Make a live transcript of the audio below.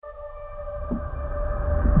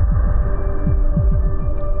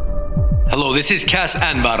Hello, this is Cas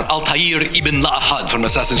Anvar Altair Ibn La'ahad from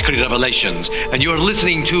Assassin's Creed Revelations, and you are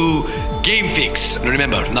listening to Game Fix. And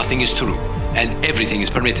remember, nothing is true, and everything is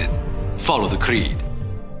permitted. Follow the creed.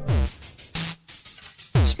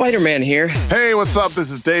 Spider-Man here. Hey, what's up?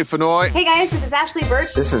 This is Dave Fennoy. Hey guys, this is Ashley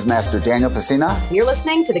Birch. This is Master Daniel Pacina. You're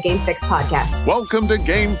listening to the Game Fix Podcast. Welcome to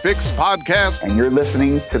Game Fix Podcast. And you're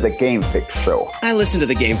listening to the Game Fix Show. I listen to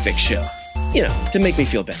the Game Fix Show, to make me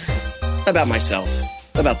feel better. About myself.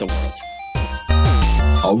 About the world.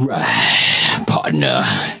 All right, partner.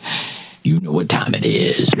 You know what time it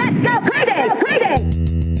is. Let's go crazy!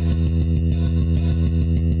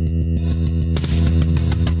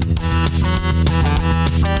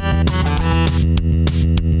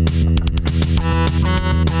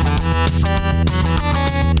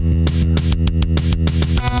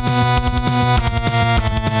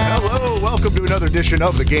 Hello, welcome to another edition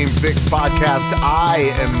of the Game Fix Podcast.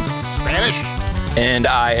 I am Spanish. And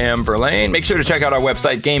I am Verlaine. Make sure to check out our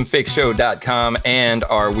website, gamefixshow.com, and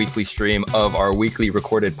our weekly stream of our weekly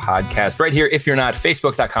recorded podcast right here. If you're not,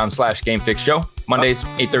 facebook.com/gamefixshow. Mondays,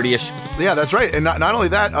 8:30-ish. Yeah, that's right. And not only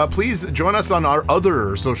that, please join us on our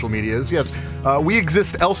other social medias. Yes, we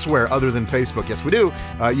exist elsewhere other than Facebook. Yes, we do.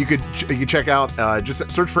 You could check out,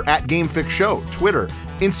 just search for @GameFixShow, Twitter,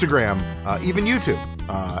 Instagram, even YouTube.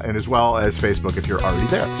 And as well as Facebook if you're already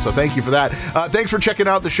there. So thank you for that. Thanks for checking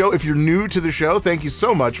out the show. If you're new to the show, thank you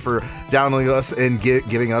so much for downloading us and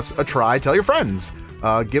giving us a try. Tell your friends.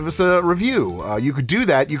 Give us a review. You could do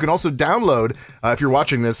that. You can also download, if you're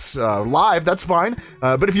watching this live, that's fine.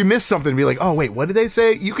 But if you miss something, be like, oh, wait, what did they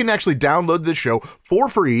say? You can actually download this show for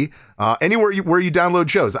free anywhere where you download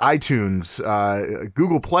shows. iTunes,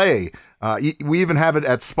 Google Play. We even have it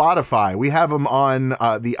at Spotify. We have them on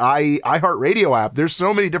the iHeartRadio app. There's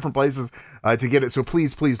so many different places to get it. So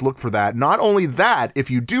please look for that. Not only that, if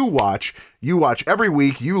you do watch, you watch every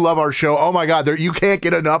week. You love our show. Oh my God, you can't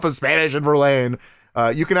get enough of Spanish and Verlaine.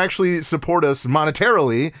 You can actually support us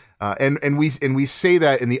monetarily, and we say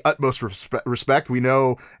that in the utmost respect. We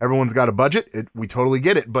know everyone's got a budget. We totally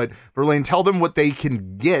get it. But Verlaine, tell them what they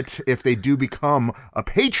can get if they do become a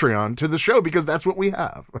Patreon to the show, because that's what we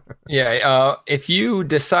have. Yeah, if you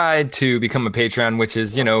decide to become a Patreon, which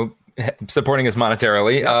is, supporting us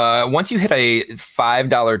monetarily, once you hit a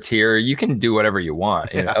 $5 tier, you can do whatever you want.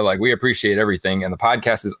 We appreciate everything, and the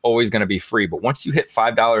podcast is always going to be free. But once you hit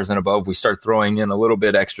 $5 and above, we start throwing in a little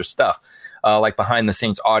bit extra stuff, like behind the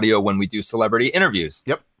scenes audio when we do celebrity interviews.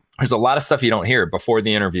 Yep. There's a lot of stuff you don't hear before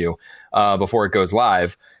the interview, before it goes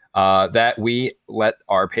live, that we let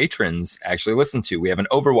our patrons actually listen to. We have an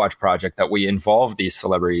Overwatch project that we involve these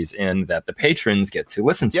celebrities in that the patrons get to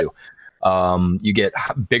listen to. You get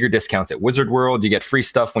bigger discounts at Wizard World. You get free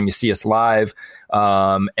stuff when you see us live.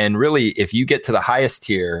 And really, if you get to the highest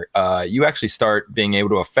tier, you actually start being able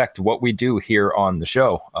to affect what we do here on the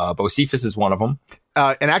show. Bocephus is one of them.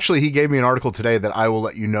 And actually, he gave me an article today that I will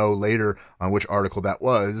let you know later on which article that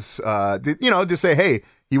was. To say, hey,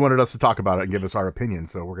 he wanted us to talk about it and give us our opinion.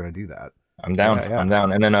 So we're going to do that. I'm down. Yeah. I'm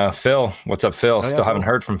down. And then Phil. What's up, Phil? Still haven't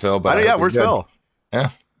heard from Phil. But where's Phil?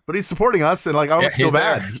 Yeah. But he's supporting us, and I almost feel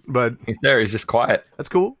bad. But he's there. He's just quiet. That's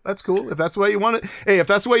cool. If that's the way you want it. Hey, if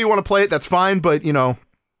that's the way you want to play it, that's fine. But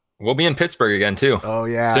we'll be in Pittsburgh again too. Oh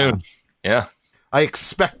yeah, soon. Yeah, I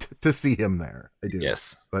expect to see him there. I do.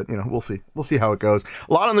 Yes, but we'll see. We'll see how it goes.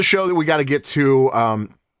 A lot on the show that we got to get to.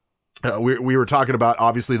 We were talking about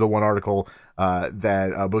obviously the one article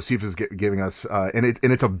that Bocephus is giving us, and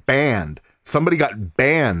it's a banned. Somebody got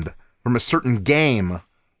banned from a certain game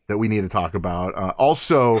that we need to talk about.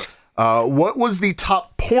 Also, what was the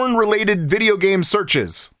top porn-related video game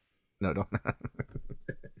searches? No, don't.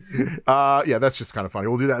 Yeah, that's just kind of funny.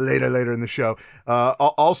 We'll do that later in the show.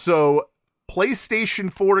 Also,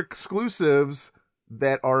 PlayStation 4 exclusives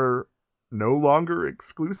that are no longer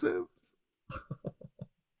exclusives.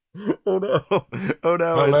 Oh no! Oh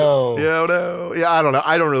no! Yeah, oh no! Yeah, I don't know.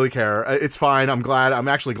 I don't really care. It's fine. I'm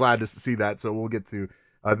actually glad to see that. So we'll get to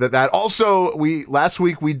that. Also, last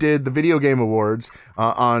week we did the Video Game Awards.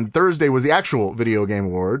 On Thursday was the actual Video Game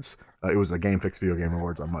Awards. It was a Game Fix Video Game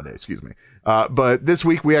Awards on Monday. Excuse me. But this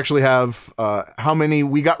week we actually have how many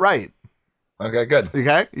we got right. Okay, good.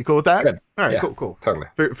 Okay, you cool with that? Good. All right, yeah, cool. Totally.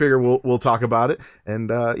 Figure we'll talk about it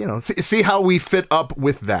and see how we fit up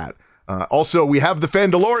with that. Also, we have the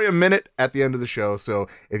Fandalorian minute at the end of the show. So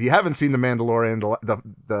if you haven't seen the Mandalorian,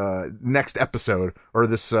 the next episode, or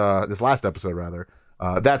this last episode rather,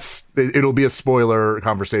 it'll be a spoiler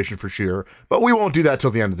conversation for sure. But we won't do that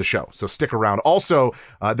till the end of the show. So stick around. Also,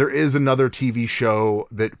 there is another TV show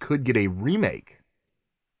that could get a remake,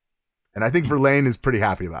 and I think Verlaine is pretty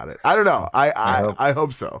happy about it. I don't know. I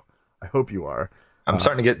hope so. I hope you are. I'm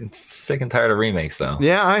starting to get sick and tired of remakes, though.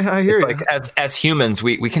 Yeah, I hear you. Like as humans,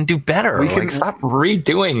 we can do better. We can stop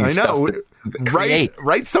redoing stuff.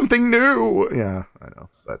 Write something new. Yeah, I know,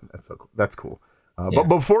 but that's cool. But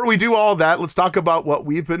before we do all that, let's talk about what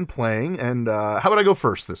we've been playing. And how about I go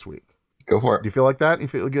first this week? Go for it. Do you feel like that? You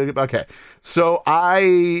feel good? Okay. So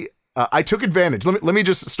I took advantage. Let me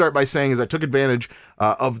just start by saying I took advantage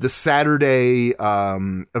of the Saturday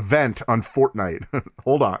event on Fortnite.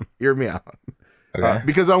 Hold on, hear me out. Okay.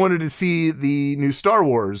 Because I wanted to see the new Star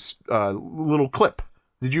Wars little clip.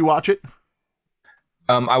 Did you watch it?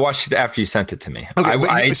 I watched it after you sent it to me. Okay,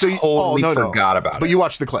 I totally forgot about it. But you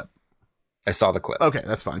watched the clip. I saw the clip. Okay,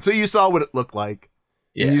 that's fine. So you saw what it looked like.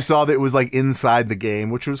 Yeah. You saw that it was like inside the game,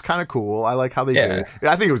 which was kind of cool. I like how they did it.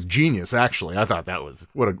 I think it was genius, actually. I thought that was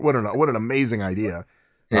what an amazing idea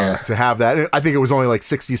to have that. I think it was only like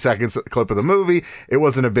 60 seconds clip of the movie. It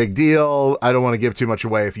wasn't a big deal. I don't want to give too much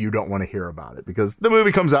away if you don't want to hear about it because the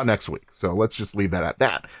movie comes out next week. So let's just leave that at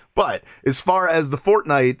that. But as far as the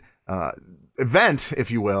Fortnite event, if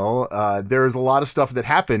you will, there's a lot of stuff that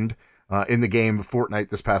happened in the game Fortnite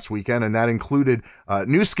this past weekend, and that included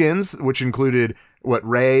new skins, which included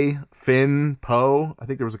Rey, Finn, Poe. I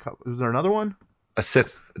think there was a couple. Was there another one? A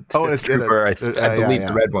Sith Trooper. I believe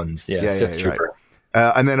the red ones. Sith Trooper.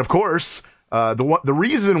 Right. And then, of course, the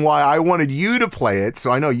reason why I wanted you to play it,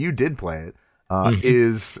 so I know you did play it,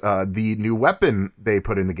 is the new weapon they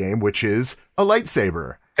put in the game, which is a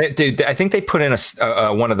lightsaber. Dude, I think they put in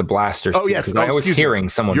a one of the blasters. Oh, yes. I was hearing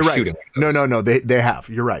someone shooting. Right. No. They have.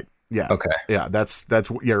 You're right. Yeah. Okay. Yeah, that's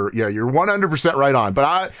you're 100% right on.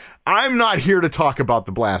 But I'm not here to talk about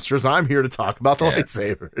the blasters. I'm here to talk about the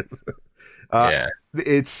lightsabers.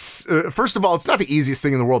 It's first of all, it's not the easiest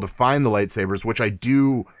thing in the world to find the lightsabers, which I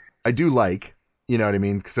do like. You know what I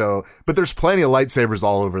mean? So, but there's plenty of lightsabers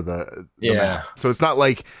all over the map. So it's not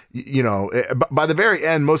like, by the very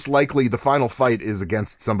end, most likely the final fight is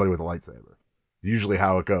against somebody with a lightsaber. Usually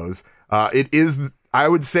how it goes. It is. I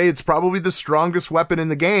would say it's probably the strongest weapon in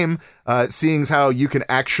the game, seeing as how you can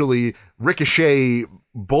actually ricochet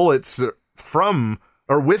bullets from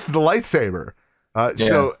or with the lightsaber.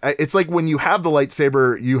 So it's like when you have the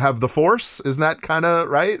lightsaber, you have the Force. Isn't that kind of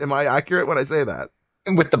right? Am I accurate when I say that?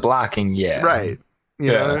 With the blocking, yeah. Right.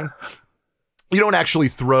 You know? You don't actually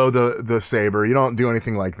throw the saber. You don't do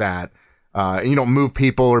anything like that. You don't move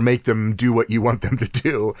people or make them do what you want them to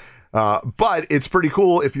do. But it's pretty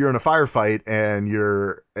cool if you're in a firefight and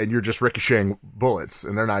you're just ricocheting bullets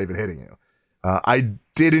and they're not even hitting you. I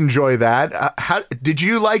did enjoy that. How did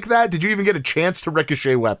you like that? Did you even get a chance to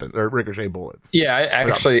ricochet weapons or ricochet bullets? Yeah,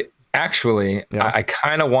 I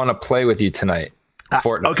kind of want to play with you tonight.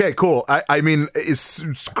 Fortnite. Okay, cool. I mean,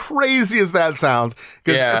 as crazy as that sounds,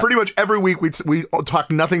 because pretty much every week we talk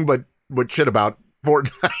nothing but shit about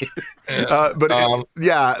Fortnite. I'm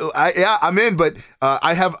in. But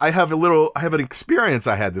I have an experience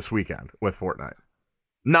I had this weekend with Fortnite.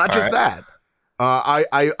 Not just that.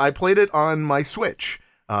 I played it on my Switch,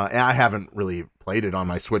 and I haven't really played it on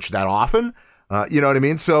my Switch that often. You know what I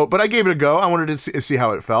mean? So, but I gave it a go. I wanted to see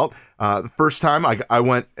how it felt. The first time I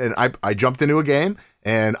went and I jumped into a game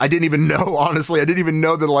and I didn't even know, honestly, that the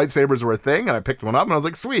lightsabers were a thing, and I picked one up and I was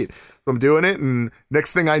like, sweet. So I'm doing it, and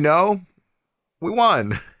next thing I know, we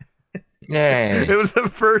won. Yay. It was the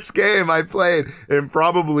first game I played in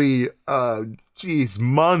probably,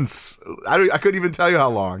 months. I couldn't even tell you how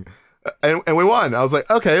long. And we won. I was like,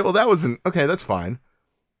 okay, well that's fine.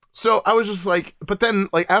 So I was just like, but then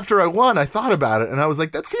like after I won, I thought about it and I was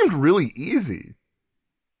like, that seemed really easy.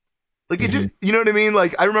 Like it just, you know what I mean?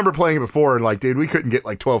 Like I remember playing it before and like, dude, we couldn't get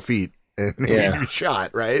like 12 feet and we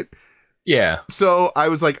shot, right? Yeah. So I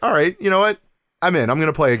was like, all right, you know what? I'm in. I'm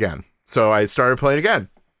going to play again. So I started playing again.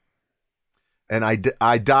 And I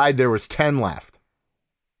died. There was 10 left.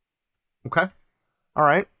 Okay. All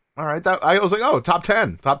right. I was like, oh, top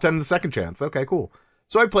 10 in the second chance. Okay, cool.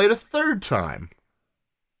 So I played a third time.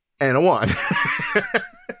 And I won.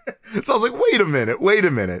 So I was like, wait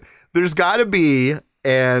a minute. There's got to be,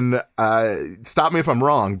 and stop me if I'm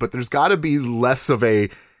wrong, but there's got to be less of a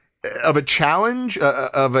challenge,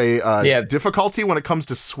 of a difficulty when it comes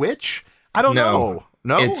to Switch. I don't know.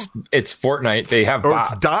 No, it's Fortnite. They have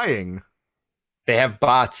bots. It's dying. They have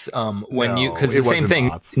bots. Because the same thing.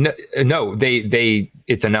 Bots. No,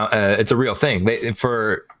 it's a real thing.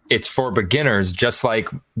 It's for beginners, just like,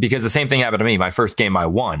 because the same thing happened to me. My first game I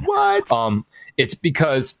won. What? It's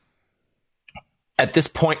because at this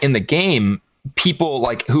point in the game, people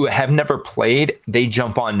like who have never played, they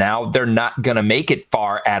jump on now. They're not going to make it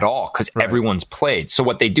far at all because everyone's played. So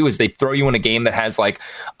what they do is they throw you in a game that has like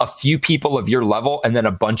a few people of your level and then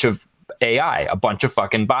a bunch of AI, a bunch of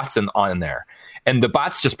fucking bots on there, and the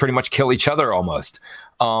bots just pretty much kill each other almost.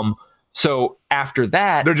 So after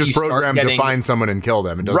that, they're just programmed to find someone and kill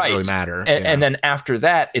them. It doesn't really matter. And then after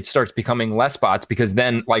that, it starts becoming less bots, because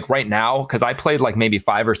then, like right now, because I played like maybe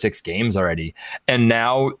 5 or 6 games already, and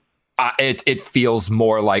now it feels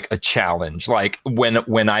more like a challenge. Like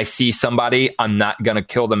when I see somebody, I'm not gonna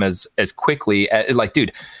kill them as quickly. Like,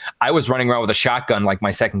 dude, I was running around with a shotgun like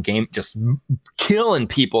my second game, just killing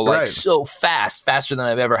people like so faster than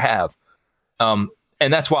I've ever have.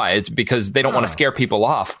 And that's why. It's because they don't want to scare people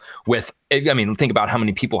off with, I mean, think about how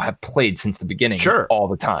many people have played since the beginning all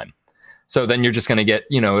the time. So then you're just going to get,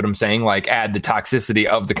 you know what I'm saying? Like, add the toxicity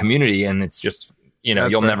of the community, and it's just, you know,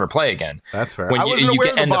 you'll never play again. That's fair. I wasn't aware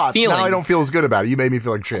of the bots. Now I don't feel as good about it. You made me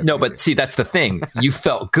feel like shit. No, but see, that's the thing. You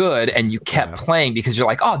felt good and you kept playing because you're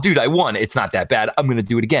like, oh, dude, I won. It's not that bad. I'm going to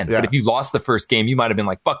do it again. But if you lost the first game, you might have been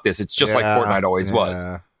like, fuck this. It's just like Fortnite always was.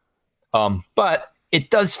 But it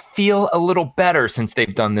does feel a little better since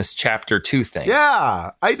they've done this chapter 2 thing.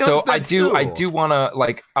 Yeah, I noticed that too. I do want to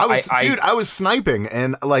like. I was sniping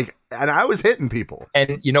and I was hitting people.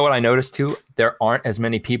 And you know what I noticed too? There aren't as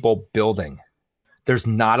many people building. There's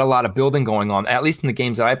not a lot of building going on, at least in the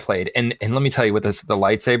games that I played. And let me tell you, with the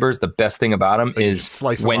lightsabers, the best thing about them is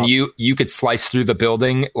when you could slice through the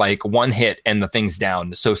building, like one hit and the thing's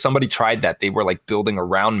down. So somebody tried that. They were like building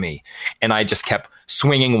around me, and I just kept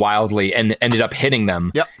swinging wildly and ended up hitting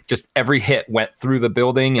them. Yep. Just every hit went through the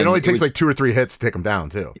building. It only takes like 2 or 3 hits to take them down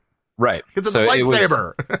too. Right. It's a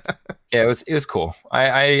lightsaber. Yeah, it was cool.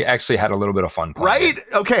 I actually had a little bit of fun playing. Right?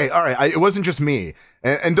 Okay, all right. It wasn't just me.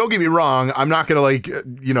 And don't get me wrong, I'm not going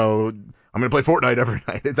to I'm going to play Fortnite every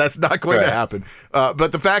night. That's not going to happen.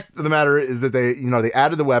 But the fact of the matter is that they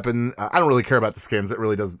added the weapon. I don't really care about the skins. That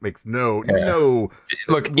really makes no.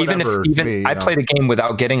 Look, even I played a game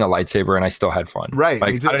without getting a lightsaber and I still had fun. Right.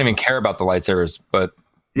 Like, I didn't even care about the lightsabers, but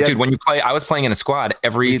dude, when you play, I was playing in a squad.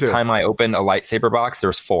 Every time I opened a lightsaber box,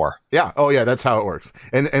 there's 4. Yeah. Oh yeah, that's how it works.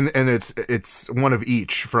 And it's one of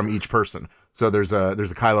each from each person. So there's a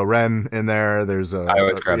Kylo Ren in there. I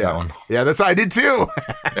always grab that one. Yeah, that's what I did too.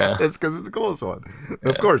 Yeah. It's because it's the coolest one.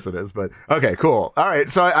 Of course it is. But okay, cool. All right.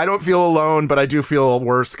 So I don't feel alone, but I do feel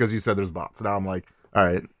worse because you said there's bots. Now I'm like, all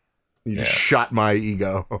right, you just shot my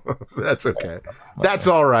ego. That's okay. That's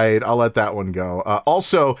all right. I'll let that one go.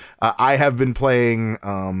 Also, I have been playing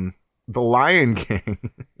The Lion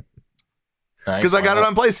King. Because I got it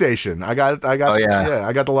on PlayStation. I got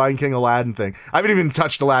the Lion King Aladdin thing. I haven't even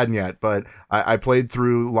touched Aladdin yet, but I played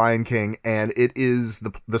through Lion King, and it is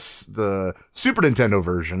the Super Nintendo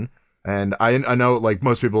version. And I know, like,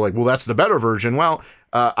 most people are like, well, that's the better version. Well,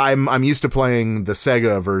 I'm used to playing the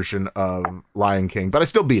Sega version of Lion King, but I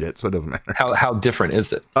still beat it, so it doesn't matter. How different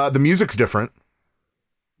is it? The music's different.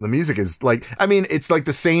 The music is like, I mean, it's like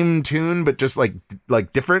the same tune, but just like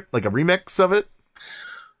different, like a remix of it.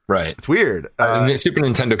 Right. It's weird. Super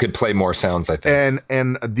Nintendo could play more sounds, I think.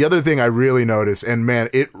 And the other thing I really noticed, and man,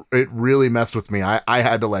 it really messed with me. I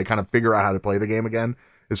had to like kind of figure out how to play the game again.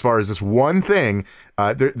 As far as this one thing,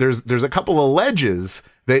 there's a couple of ledges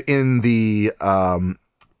that in the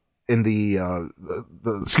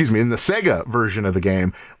Sega version of the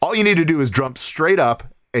game, all you need to do is jump straight up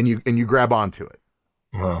and you grab onto it.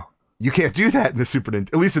 Wow. You can't do that in the Super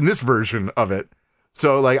Nintendo, at least in this version of it.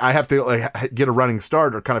 So like I have to like get a running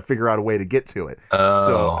start or kind of figure out a way to get to it. Oh.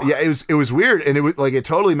 So yeah, it was weird, and it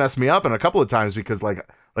totally messed me up in a couple of times because like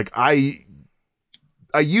I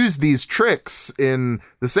used these tricks in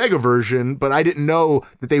the Sega version, but I didn't know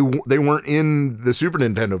that they weren't in the Super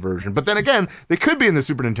Nintendo version. But then again, they could be in the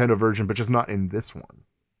Super Nintendo version, but just not in this one.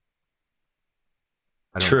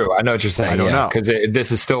 True, I know what you're saying. I don't know, because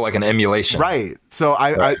this is still like an emulation, right? So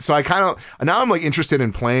I kind of now I'm like interested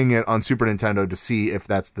in playing it on Super Nintendo to see if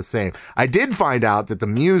that's the same. I did find out that the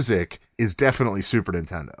music is definitely Super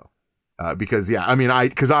Nintendo, because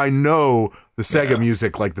I know the Sega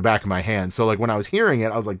music like the back of my hand. So like when I was hearing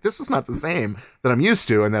it, I was like, this is not the same that I'm used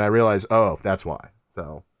to, and then I realized, oh, that's why.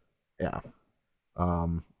 So yeah.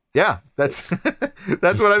 Yeah, that's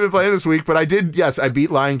that's what I've been playing this week. But I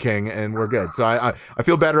beat Lion King, and we're good. So I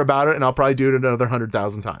feel better about it, and I'll probably do it another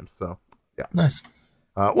 100,000 times. So yeah, nice.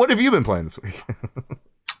 What have you been playing this week?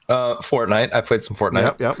 Fortnite. I played some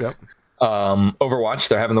Fortnite. Yep. Overwatch.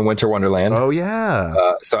 They're having the Winter Wonderland. Oh yeah.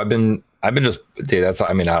 So I've been just, dude. I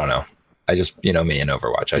don't know. I just, me and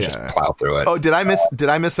Overwatch. I just plow through it. Oh, did I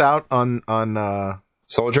miss out on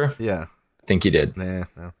Soldier? Yeah. I think you did. Nah,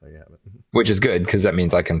 no, you haven't. Which is good because that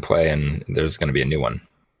means I can play and there's going to be a new one.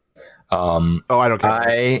 I don't care.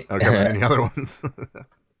 I don't care about any other ones.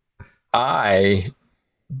 I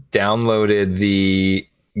downloaded the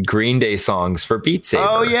Green Day songs for Beat Saber.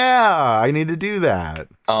 Oh yeah, I need to do that.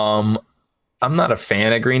 I'm not a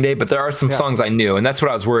fan of Green Day, but there are some songs I knew, and that's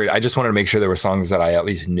what I was worried. I just wanted to make sure there were songs that I at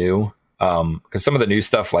least knew, because some of the new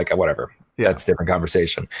stuff, like whatever, that's a different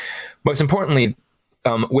conversation. Most importantly,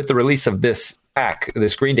 with the release of this pack,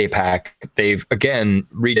 this Green Day pack, they've again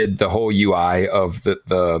redid the whole UI of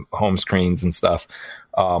the home screens and stuff.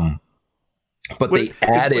 But they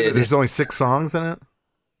added. There's only 6 songs in it.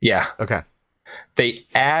 Yeah. Okay. They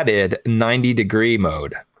added 90-degree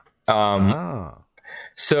mode.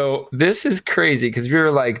 So this is crazy because if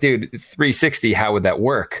you're like, dude, 360, how would that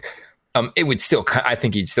work? It would still, I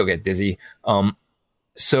think you'd still get dizzy.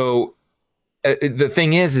 So the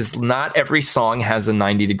thing is not every song has a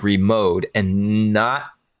 90-degree mode, and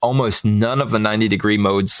almost none of the 90-degree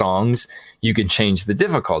mode songs you can change the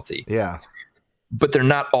difficulty. Yeah. But they're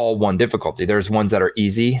not all one difficulty. There's ones that are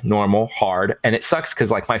easy, normal, hard, and it sucks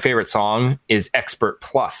because like my favorite song is Expert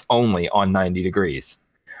Plus only on 90 degrees.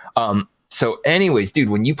 So anyways, dude,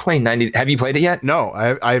 when you play 90, have you played it yet? No,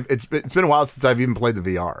 it's been a while since I've even played the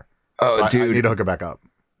VR. Oh, dude, I need to hook it back up.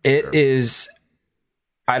 It is.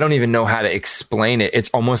 I don't even know how to explain it. It's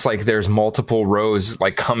almost like there's multiple rows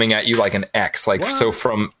like coming at you like an X. Like so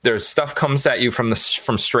there's stuff comes at you from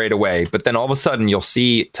straight away, but then all of a sudden you'll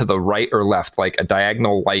see to the right or left like a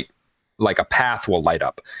diagonal light, like a path will light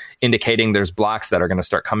up, indicating there's blocks that are going to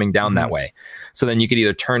start coming down that way. So then you could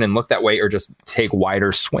either turn and look that way or just take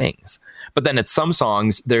wider swings. But then at some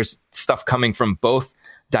songs, there's stuff coming from both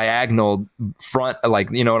diagonal front, like,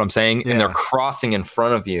 you know what I'm saying? Yeah. And they're crossing in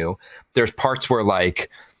front of you. There's parts where like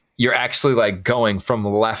you're actually like going from the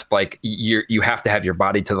left, like you have to have your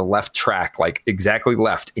body to the left track, like exactly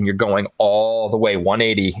left, and you're going all the way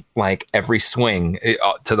 180, like every swing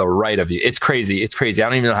to the right of you. It's crazy. It's crazy. I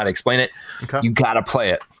don't even know how to explain it. Okay. You got to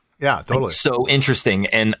play it. Yeah, totally. It's so interesting.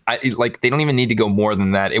 And they don't even need to go more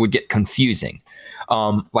than that. It would get confusing.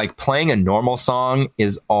 Like playing a normal song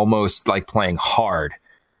is almost like playing hard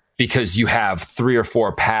because you have 3 or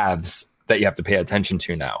 4 paths that you have to pay attention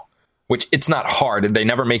to now, which it's not hard. They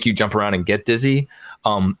never make you jump around and get dizzy.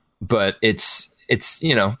 But it's,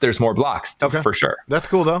 you know, there's more blocks for sure. That's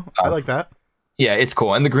cool though. I like that. Yeah, it's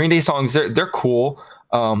cool. And the Green Day songs, they're cool.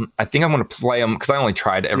 I think I'm going to play them because I only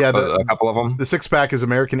tried a couple of them. The 6-pack is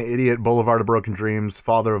American Idiot, Boulevard of Broken Dreams,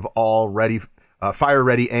 Father of All, Fire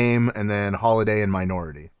Ready Aim, and then Holiday and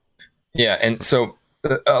Minority. Yeah, and so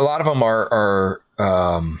a lot of them are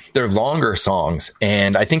they're longer songs,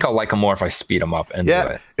 and I think I'll like them more if I speed them up and do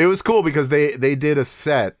it. It was cool because they did a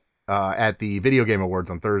set at the Video Game Awards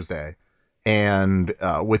on Thursday. And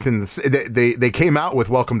within they came out with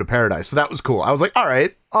Welcome to Paradise, so that was cool. I was like, all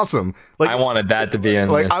right, awesome. Like, I wanted that to be in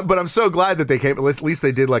but I'm so glad that they came. At least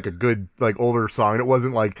they did like a good, like, older song, and it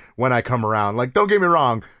wasn't like When I Come Around. Like, don't get me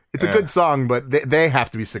wrong, it's a good song, but they have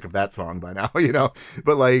to be sick of that song by now, you know.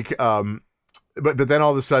 But like, but then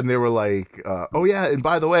all of a sudden they were like, oh yeah, and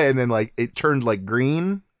by the way, and then like it turned like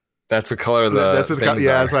green. That's what color that's what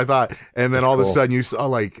that's what I thought. And then all of a sudden you saw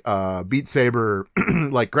like Beat Saber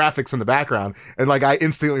like graphics in the background, and like I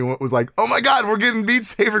instantly was like, oh my god, we're getting Beat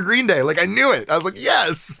Saber Green Day. Like I knew it. I was like,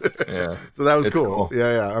 yes. Yeah. So that was cool.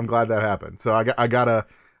 Yeah. I'm glad that happened. So I gotta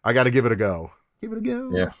give it a go. Give it a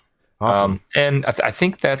go. Yeah. Awesome. And I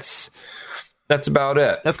think that's about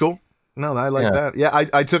it. That's cool. No, I like that. Yeah,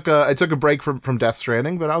 I took a break from Death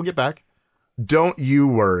Stranding, but I'll get back. Don't you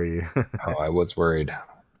worry. Oh, I was worried.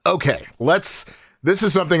 Okay, this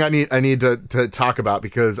is something I need to talk about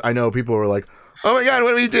because I know people were like, oh my god, what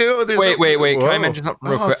do we do? Wait. Can I mention something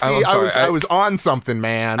real quick? See, I was on something,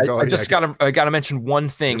 man. I just gotta mention one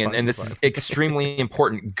thing, and this is extremely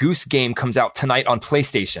important. Goose Game comes out tonight on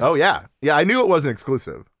PlayStation. Oh yeah. I knew it wasn't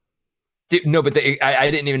exclusive. Dude, no, but I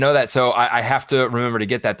didn't even know that, so I have to remember to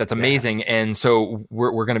get that. That's amazing, and so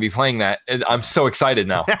we're going to be playing that. And I'm so excited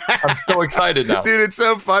now. Dude, it's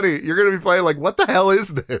so funny. You're going to be playing like, what the hell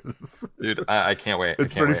is this? Dude, I can't wait.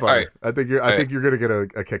 It's pretty funny. Right. I think you're going to get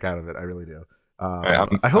a kick out of it. I really do.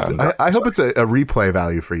 I hope it's a replay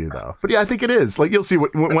value for you though. But yeah, I think it is. Like you'll see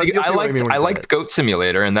what I liked Goat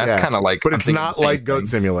Simulator, and that's kind of like. But it's not like Goat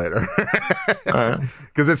Simulator.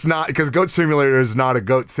 Because Goat Simulator is not a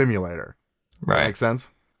goat simulator. Right. That makes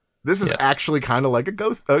sense. This is actually kind of like a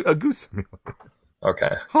goose simulator.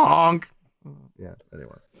 Okay. Honk. Yeah.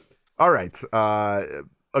 Anyway. All right.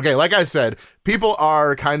 Okay. Like I said, people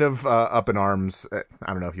are kind of up in arms.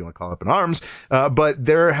 I don't know if you want to call it up in arms, but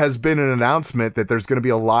there has been an announcement that there's going to be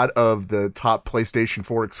a lot of the top PlayStation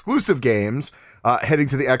 4 exclusive games heading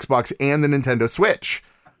to the Xbox and the Nintendo Switch.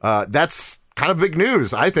 That's kind of big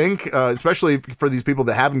news, I think, especially for these people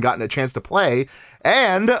that haven't gotten a chance to play.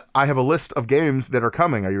 And I have a list of games that are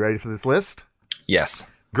coming. Are you ready for this list? Yes.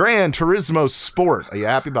 Gran Turismo Sport. Are you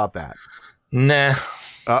happy about that? Nah.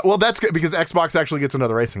 Well, that's good because Xbox actually gets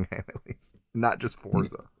another racing game at least, not just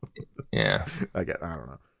Forza. Yeah. I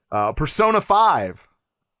don't know. Persona 5.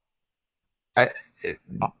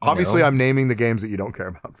 Obviously, I'm naming the games that you don't care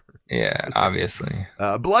about. Yeah, obviously.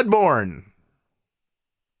 Bloodborne.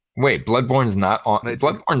 Wait, Bloodborne's not on. It's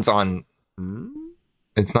Bloodborne's on.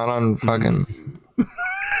 It's not on fucking.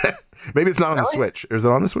 Maybe it's not on the Switch. Is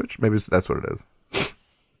it on the Switch? Maybe that's what it is.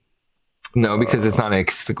 No, because it's not.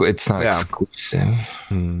 It's not exclusive.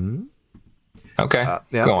 Okay,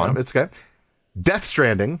 go on. It's okay. Death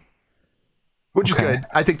Stranding, which is good.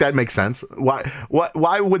 I think that makes sense.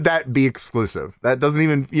 Why would that be exclusive? That doesn't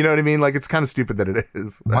even. You know what I mean? Like it's kind of stupid that it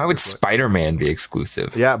is. Why would Spider-Man be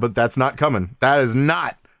exclusive? Yeah, but that's not coming. That is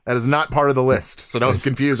not part of the list. So don't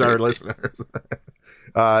confuse our listeners.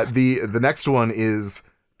 The next one is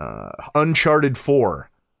Uncharted 4,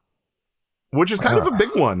 which is kind of a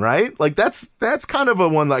big one, right? Like that's kind of a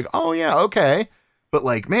one like, oh yeah, okay. But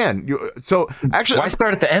like, man, so actually, why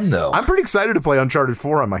start at the end though? I'm pretty excited to play Uncharted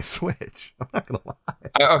 4 on my Switch. I'm not gonna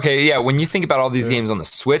lie. Okay, yeah. When you think about all these games on the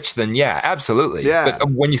Switch, then yeah, absolutely. Yeah.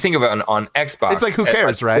 But when you think of it on Xbox, it's like who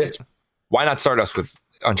cares, right? Why not start us with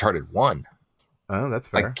Uncharted 1? Oh, that's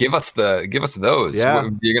fair. Like, give us those. Yeah.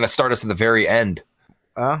 You're gonna start us at the very end.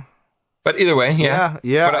 But either way, yeah.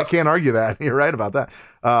 But I can't argue that. You're right about that.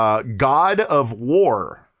 God of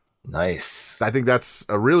War. Nice. I think that's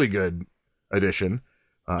a really good addition.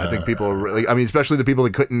 I think people are really, I mean, especially the people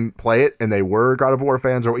that couldn't play it and they were God of War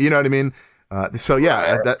fans, or you know what I mean? So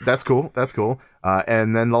yeah, that's cool. That's cool.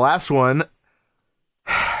 And then the last one,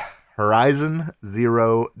 Horizon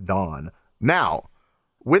Zero Dawn. Now,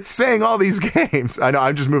 with saying all these games, I know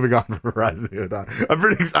I'm just moving on from Horizon Zero Dawn.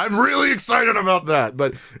 I'm really excited about that.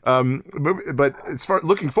 But as far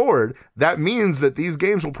looking forward, that means that these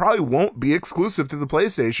games won't be exclusive to the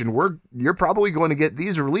PlayStation. You're probably going to get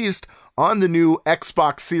these released on the new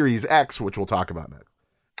Xbox Series X, which we'll talk about next.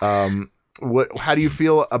 How do you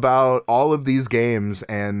feel about all of these games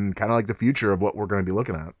and kind of like the future of what we're going to be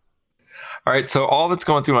looking at? All right, so all that's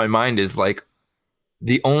going through my mind is like,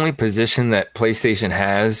 the only position that PlayStation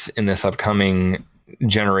has in this upcoming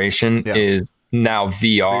generation is now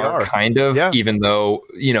VR. Kind of, even though,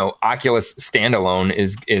 you know, Oculus standalone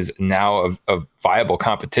is now a viable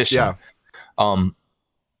competition. And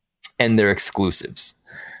they're exclusives.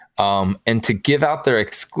 And to give out their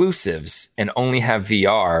exclusives and only have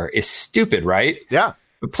VR is stupid, right? Yeah.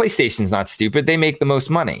 But PlayStation's not stupid. They make the most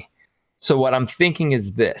money. So what I'm thinking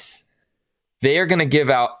is this. They are going to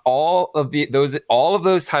give out all of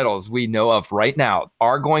those titles we know of right now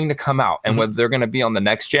are going to come out, and whether they're going to be on the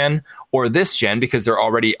next gen or this gen, because they're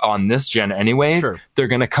already on this gen anyways, they're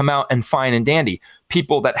going to come out and fine and dandy.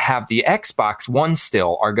 People that have the Xbox One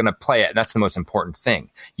still are going to play it. And that's the most important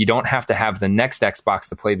thing. You don't have to have the next Xbox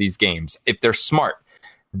to play these games. If they're smart,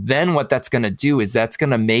 then what that's going to do is that's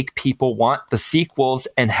going to make people want the sequels.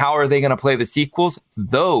 And how are they going to play the sequels?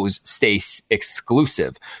 Those stay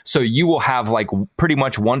exclusive. So you will have like pretty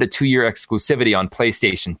much 1 to 2 year exclusivity on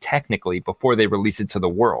PlayStation technically before they release it to the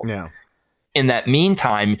world. Yeah. In that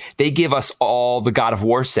meantime, they give us all the God of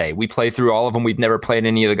War say. We play through all of them. We've never played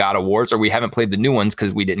any of the God of Wars, or we haven't played the new ones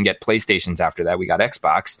because we didn't get PlayStations after that. We got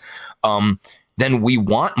Xbox. Then we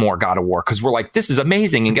want more God of War because we're like, this is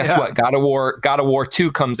amazing. And guess what? God of War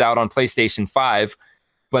 2 comes out on PlayStation 5,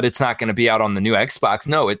 but it's not going to be out on the new Xbox.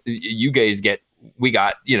 No, you guys we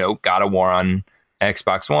got, you know, God of War on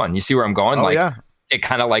Xbox One. You see where I'm going? It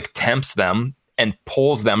kind of like tempts them and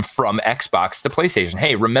pulls them from Xbox to PlayStation.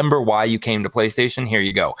 Hey, remember why you came to PlayStation? Here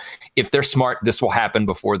you go. If they're smart, this will happen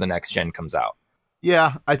before the next gen comes out.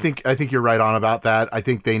 Yeah, I think you're right on about that. I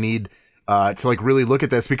think they need to like really look at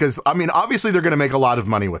this because, I mean, obviously they're going to make a lot of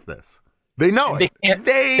money with this. They know it.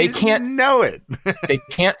 They can't know it. They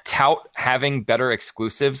can't tout having better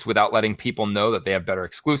exclusives without letting people know that they have better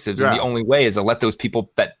exclusives. And the only way is to let those people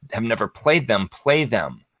that have never played them play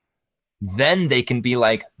them. Then they can be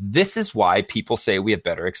like, this is why people say we have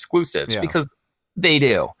better exclusives because they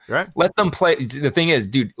do. Right. Let them play. The thing is,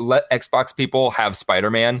 dude, let Xbox people have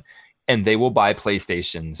Spider-Man and they will buy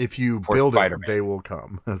PlayStations. If you build Spider-Man. It, they will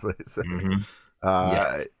come, as they say.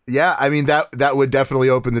 Yeah, I mean, that would definitely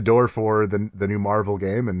open the door for the new Marvel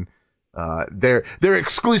game and their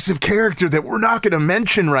exclusive character that we're not going to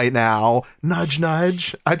mention right now. Nudge,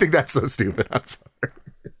 nudge. I think that's so stupid. I'm sorry.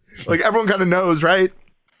 Like, everyone kind of knows, right?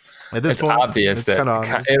 At this point, obvious that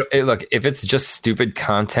look, if it's just stupid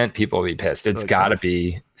content, people will be pissed. It's got to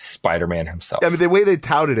be Spider-Man himself. I mean, the way they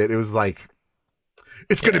touted it, it was like,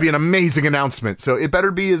 it's going to be an amazing announcement. So it better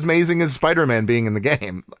be as amazing as Spider-Man being in the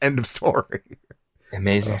game. End of story.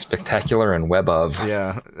 Amazing, spectacular, and web of.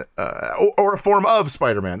 Yeah, or a form of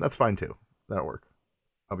Spider-Man. That's fine too. That'll work.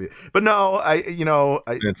 But no,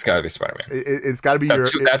 It's got to be Spider-Man. It's got to be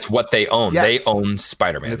That's what they own. Yes. They own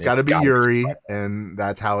Spider-Man. It's got to be Yuri, and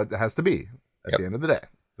that's how it has to be at the end of the day.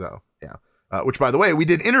 So yeah. Which, by the way, we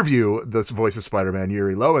did interview the voice of Spider-Man,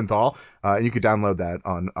 Yuri Lowenthal. You could download that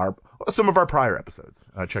on some of our prior episodes.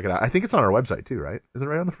 Check it out. I think it's on our website too, right? Is it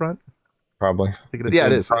right on the front? Probably. I think it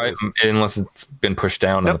is. Probably, unless it's been pushed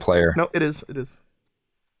down in the player. No, it is. It is.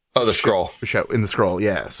 Oh, the scroll. In the scroll,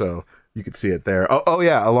 yeah. So you could see it there. Oh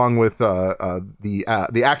yeah, along with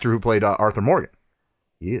the actor who played Arthur Morgan.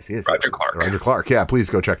 Yes. Roger Clark. Roger Clark. Yeah, please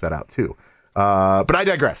go check that out too. But I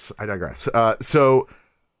digress. So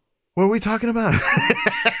what are we talking about?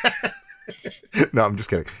 No, I'm just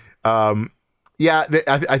kidding. Yeah,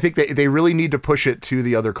 I think they really need to push it to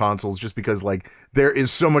the other consoles just because like there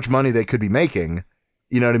is so much money they could be making.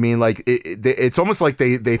 You know what I mean? Like it's almost like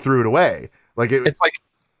they threw it away. Like it's like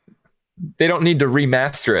they don't need to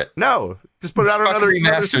remaster it. No, just put it out on another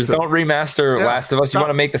remasters. Don't remaster Last of Us. You want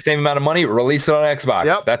to make the same amount of money? Release it on Xbox.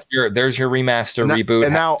 Yep. There's your remaster reboot.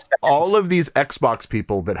 And now all of these Xbox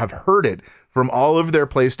people that have heard it from all of their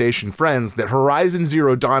PlayStation friends that Horizon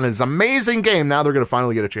Zero Dawn is an amazing game. Now they're going to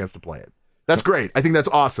finally get a chance to play it. That's great. I think that's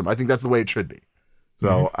awesome. I think that's the way it should be.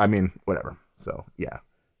 So, I mean, whatever. So, yeah.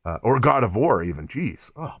 Or God of War, even.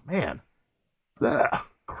 Jeez. Oh, man. Ugh.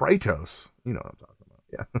 Kratos. You know what I'm talking about.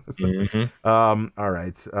 Yeah. All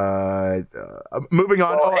right. Moving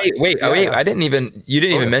on. Wait. You didn't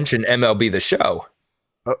even mention MLB The Show.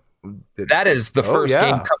 That is the first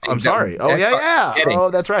game coming. I'm sorry. Oh, yeah. Oh,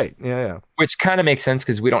 that's right. Yeah. Which kind of makes sense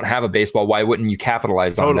because we don't have a baseball. Why wouldn't you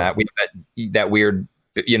capitalize on that? We have that weird,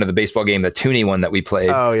 the baseball game, the Toonie one that we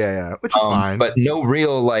played. Oh, yeah. Which is fine. But no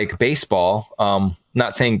real like baseball.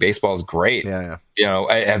 Not saying baseball is great. Yeah.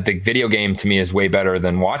 The video game to me is way better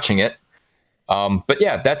than watching it. But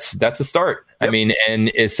yeah, that's a start. Yep. I mean,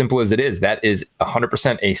 and as simple as it is, that is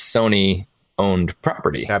 100% a Sony owned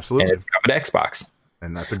property. Absolutely. And it's coming to Xbox.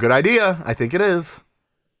 And that's a good idea. I think it is.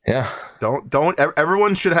 Yeah.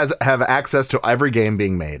 Everyone should have access to every game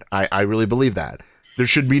being made. I really believe that. There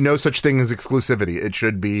should be no such thing as exclusivity. It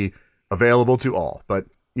should be available to all. But,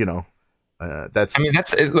 that's. I mean,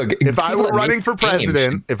 look. If I were running for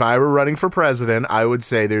president, I would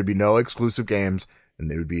say there would be no exclusive games, and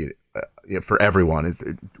they would be for everyone.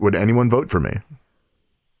 Would anyone vote for me?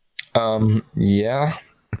 Yeah.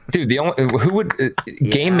 Dude,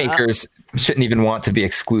 game makers shouldn't even want to be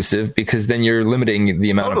exclusive because then you're limiting the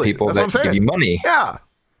amount of people that give you money. Yeah.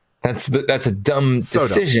 That's a dumb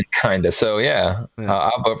decision, kind of. So, yeah.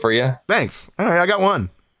 I'll vote for you. Thanks. All right, I got one.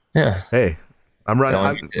 Yeah. Hey, I'm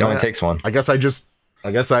running. It only takes one. I guess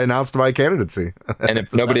I announced my candidacy. And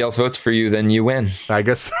if nobody else votes for you, then you win. I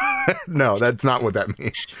guess. No, that's not what that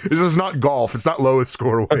means. This is not golf. It's not lowest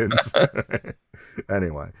score wins.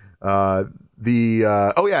 Anyway. The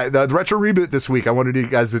retro reboot this week. I wanted you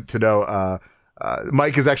guys to know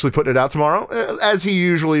Mike is actually putting it out tomorrow, as he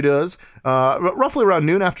usually does. Roughly around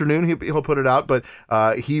afternoon, he'll put it out. But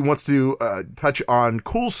he wants to touch on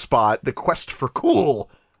Cool Spot, the quest for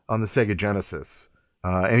cool on the Sega Genesis.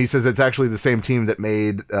 And he says it's actually the same team that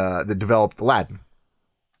developed Aladdin.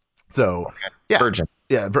 So, yeah. Virgin.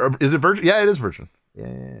 Yeah. Is it Virgin? Yeah, it is Virgin.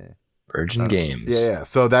 Yeah. Virgin Games. Yeah.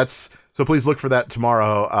 So please look for that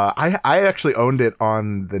tomorrow. I actually owned it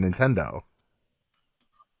on the Nintendo.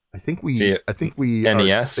 I think we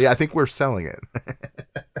NES. I think we're selling it.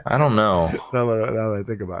 I don't know. Now that I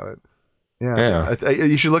think about it. Yeah.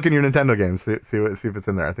 You should look in your Nintendo games, see if it's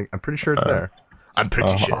in there. I'm pretty sure it's there. I'm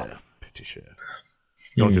pretty sure.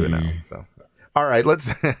 Don't do it now. So. All right, I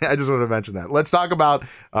just want to mention that. Let's talk about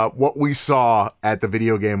what we saw at the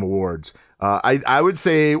Video Game Awards. I would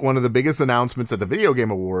say one of the biggest announcements at the Video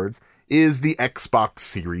Game Awards is the Xbox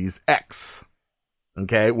Series X,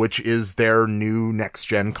 okay, which is their new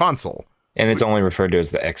next-gen console. And it's only referred to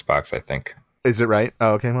as the Xbox, I think. Is it right?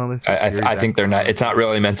 Oh, okay, well, I think they're not. It's not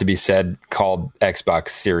really meant to be called Xbox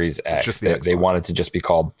Series X. They want it to just be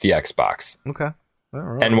called the Xbox. Okay.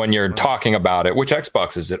 Right. And when you're talking about it, which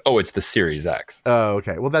Xbox is it? Oh, it's the Series X. Oh,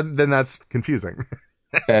 okay. Well, then that's confusing.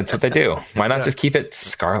 That's what they do. Why not just keep it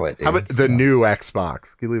Scarlet? Dude? How about the new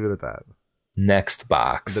Xbox? Can you leave it at that? Next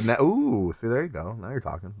box. Ooh, see, there you go. Now you're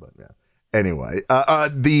talking. But yeah. Anyway,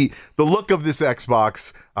 the look of this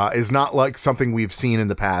Xbox is not like something we've seen in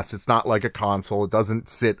the past. It's not like a console. It doesn't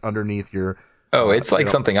sit underneath your. Oh, it's like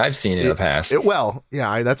something I've seen in the past.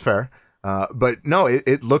 That's fair. But no,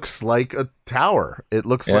 it looks like a tower. It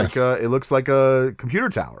looks like a computer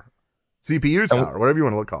tower, CPU tower, whatever you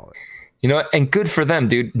want to call it. You know, and good for them,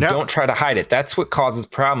 dude. Yeah. Don't try to hide it. That's what causes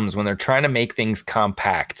problems when they're trying to make things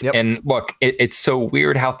compact. Yep. And look, it's so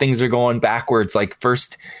weird how things are going backwards. Like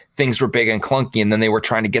first things were big and clunky, and then they were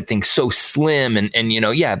trying to get things so slim. And you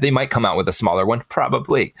know, yeah, they might come out with a smaller one,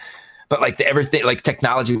 probably. But like everything, like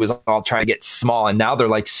technology was all trying to get small, and now they're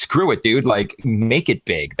like, screw it, dude. Like make it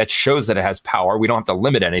big. That shows that it has power. We don't have to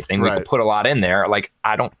limit anything. Right. We can put a lot in there. Like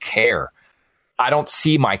I don't care. I don't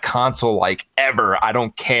see my console like ever. I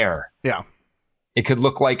don't care. Yeah. It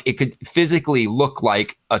could physically look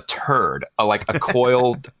like a turd, like a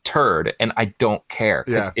coiled turd, and I don't care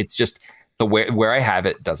because it's just the where I have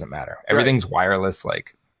it doesn't matter. Everything's wireless.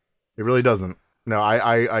 Like it really doesn't. No,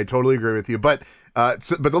 I totally agree with you. But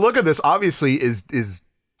but the look of this obviously is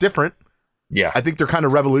different. Yeah, I think they're kind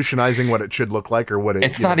of revolutionizing what it should look like, or what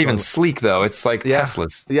it's not even sleek though. It's like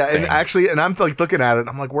Tesla's. Yeah, thing. and actually, and I'm like looking at it.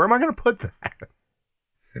 I'm like, where am I going to put that?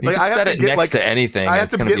 You can set it next to anything. I have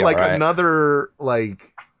to get like right. another like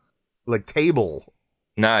table.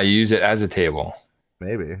 Nah, you use it as a table.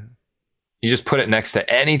 Maybe. You just put it next to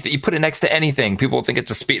anything. You put it next to anything. People think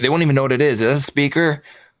it's a speaker. They won't even know what it is. Is that a speaker?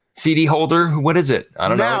 CD holder? What is it? I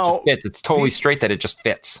don't know. It just fits. It's totally straight that it just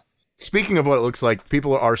fits. Speaking of what it looks like,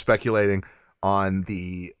 people are speculating on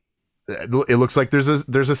the. It looks like there's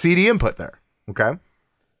a CD input there. Okay.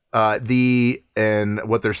 And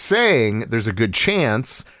what they're saying, there's a good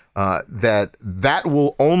chance that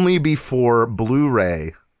will only be for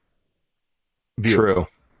Blu-ray view. True.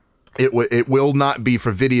 It will not be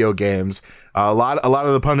for video games. A lot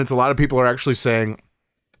of the pundits, a lot of people are actually saying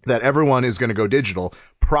that everyone is going to go digital.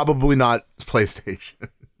 Probably not PlayStation,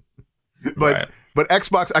 but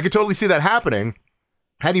Xbox. I could totally see that happening.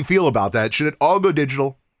 How do you feel about that? Should it all go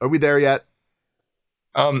digital? Are we there yet?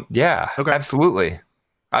 Yeah. Okay. Absolutely.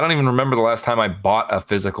 I don't even remember the last time I bought a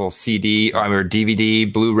physical CD or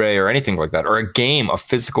DVD, Blu-ray, or anything like that, or a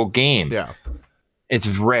physical game. Yeah. It's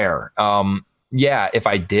rare. Yeah, if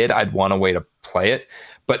I did, I'd want a way to play it.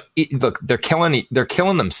 But look, they're killing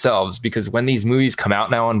themselves, because when these movies come out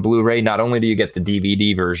now on Blu-ray, not only do you get the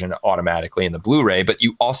DVD version automatically in the Blu-ray, but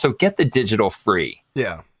you also get the digital free.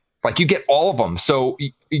 Yeah. Like you get all of them. So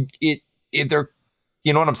they're,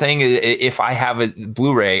 you know what I'm saying? If I have a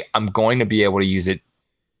Blu-ray, I'm going to be able to use it,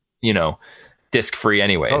 you know, disc free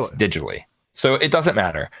anyways, digitally. So it doesn't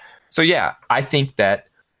matter. So yeah, I think that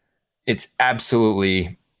it's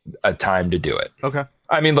absolutely a time to do it. Okay.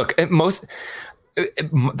 I mean, look,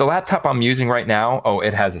 the laptop I'm using right now,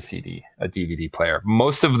 it has a DVD player.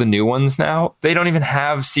 Most of the new ones now, they don't even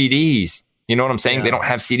have CDs. You know what I'm saying? Yeah. They don't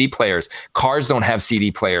have CD players. Cars don't have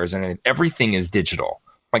CD players, and everything is digital.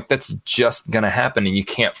 Like that's just going to happen, and you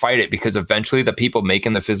can't fight it, because eventually the people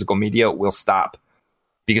making the physical media will stop,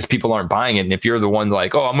 because people aren't buying it. And if you're the one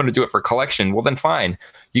like, I'm going to do it for collection, well then fine.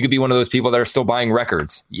 You could be one of those people that are still buying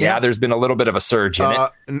records. Yeah. There's been a little bit of a surge in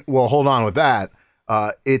it. Well, hold on with that.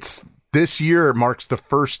 This year marks the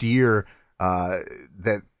first year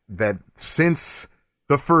that since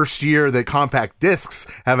the first year that compact discs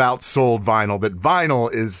have outsold vinyl, that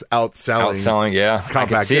vinyl is outselling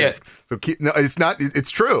compact discs. So no, it's not.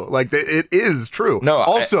 It's true. Like it is true. No,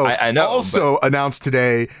 also, I know. Also announced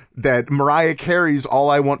today that Mariah Carey's "All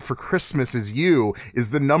I Want for Christmas Is You"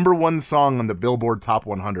 is the #1 song on the Billboard Top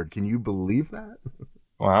 100. Can you believe that?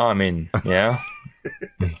 Well, I mean, yeah,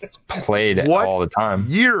 it's played all the time.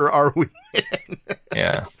 Year are we in?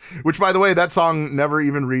 Yeah. Which, by the way, that song never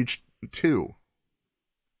even reached 2.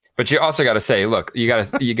 But you also got to say, look, you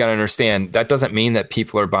got to understand that doesn't mean that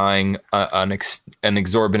people are buying an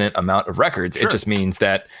exorbitant amount of records. Sure. It just means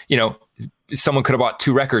that, you know, someone could have bought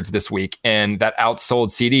 2 records this week, and that outsold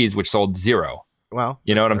CDs, which sold 0. Well,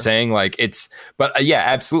 you know what I'm saying? Like but yeah,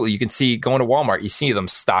 absolutely. You can see going to Walmart, you see them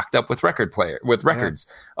stocked up with records.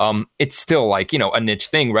 Yeah. It's still like, you know, a niche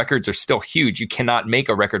thing. Records are still huge. You cannot make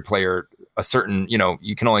a record player a certain, you know,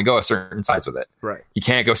 you can only go a certain size with it. Right. You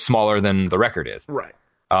can't go smaller than the record is. Right.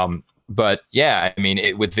 But yeah, I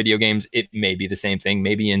mean, with video games, it may be the same thing.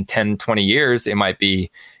 Maybe in 10, 20 years, it might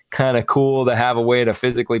be kind of cool to have a way to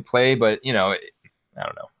physically play, but you know, I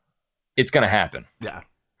don't know. It's going to happen. Yeah.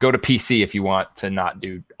 Go to PC if you want to not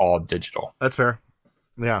do all digital. That's fair.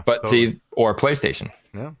 Yeah. But totally. Or PlayStation.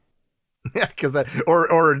 Yeah. Yeah, because that or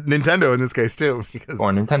Nintendo in this case too.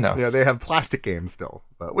 Or Nintendo. Yeah, they have plastic games still,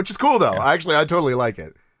 which is cool though. Yeah. I totally like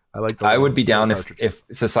it. I would be down if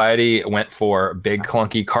society went for big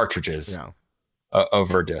clunky cartridges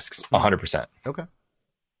over discs. 100%. Okay.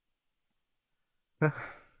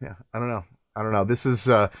 Yeah, I don't know. This is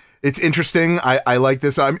it's interesting. I like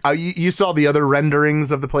this. You saw the other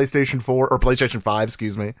renderings of the PlayStation 4 or PlayStation 5,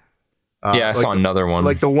 excuse me. I saw another one,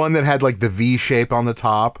 like the one that had like the V shape on the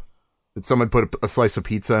top. Did someone put a slice of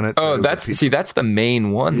pizza in it? Oh, that's the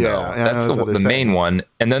main one though. Yeah, that's the main one.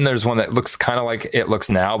 And then there's one that looks kind of like it looks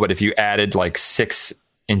now, but if you added like 6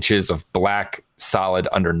 inches of black solid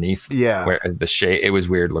underneath, where the shade, it was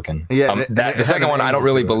weird looking. Yeah, the second one I don't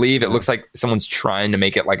really believe. It looks like someone's trying to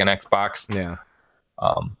make it like an Xbox. Yeah.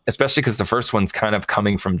 Especially because the first one's kind of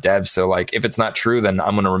coming from devs. So like, if it's not true, then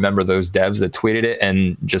I'm going to remember those devs that tweeted it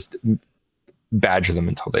and just badger them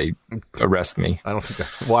until they arrest me. I don't think that.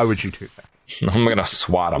 Why would you do that? I'm going to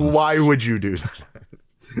swat them. Why would you do that?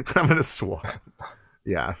 I'm going to swat.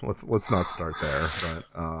 Yeah, let's not start there.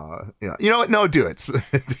 But yeah, you know what? No, do it.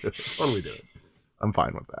 Totally do it. I'm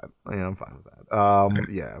fine with that. Yeah, I'm fine with that.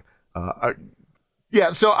 Yeah.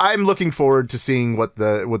 Yeah, so I'm looking forward to seeing what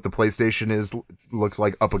the PlayStation looks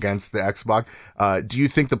like up against the Xbox. Do you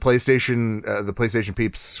think the PlayStation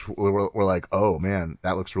peeps were like, oh man,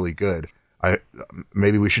 that looks really good?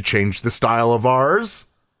 Maybe we should change the style of ours.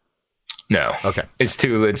 No. Okay. It's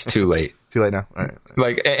too late. Too late now. All right.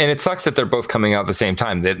 Like, and it sucks that they're both coming out at the same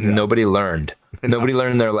time. That nobody learned. Nobody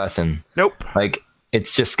learned their lesson. Nope. Like,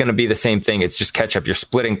 it's just going to be the same thing. It's just catch up. You're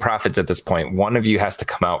splitting profits at this point. One of you has to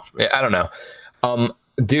come out. I don't know.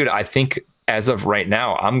 Dude, I think as of right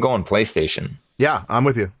now, I'm going PlayStation. Yeah, I'm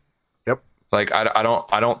with you. Yep. Like, I don't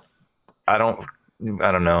know.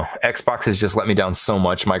 Xbox has just let me down so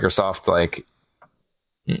much. Microsoft, like,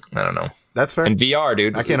 I don't know. That's fair. And VR,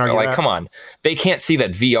 dude. I can't argue like, that. Come on. They can't see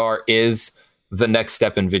that VR is the next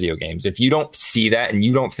step in video games. If you don't see that and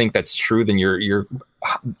you don't think that's true, then you're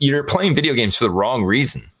playing video games for the wrong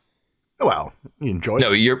reason. Well, you enjoy it.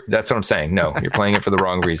 No, that's what I'm saying. No, you're playing it for the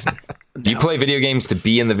wrong reason. You play video games to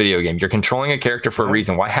be in the video game. You're controlling a character for a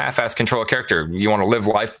reason. Why half-ass control a character? You want to live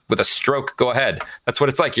life with a stroke? Go ahead. That's what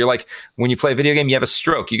it's like. You're like, when you play a video game, you have a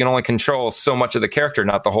stroke. You can only control so much of the character,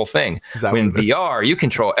 not the whole thing. When VR, you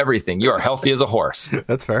control everything. You are healthy as a horse.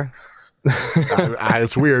 That's fair.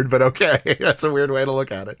 It's weird, but okay. That's a weird way to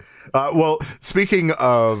look at it. Well, speaking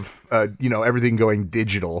of everything going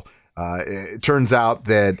digital, it turns out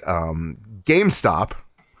that GameStop,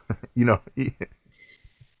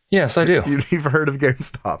 Yes, I do. You've heard of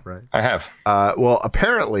GameStop, right? I have. Well,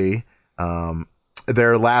 apparently,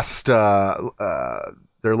 their last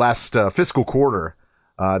fiscal quarter,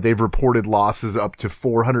 they've reported losses up to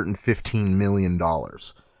 $415 million.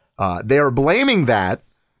 They are blaming that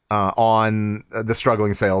on the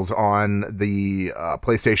struggling sales on the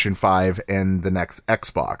PlayStation 5 and the next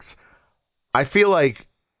Xbox. I feel like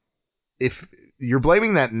if you're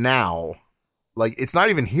blaming that now, like, it's not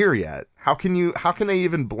even here yet. How can they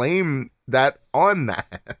even blame that on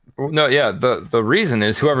that? No, yeah. The reason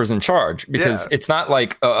is whoever's in charge, because it's not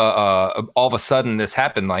like all of a sudden this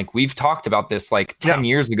happened. Like, we've talked about this like 10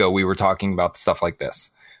 years ago. We were talking about stuff like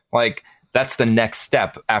this. Like, that's the next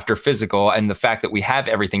step after physical, and the fact that we have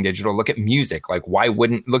everything digital. Look at music. Like,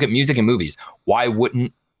 look at music and movies? Why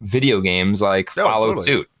wouldn't video games follow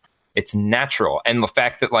suit? It's natural. And the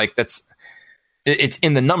fact that it's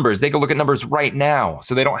in the numbers. They can look at numbers right now,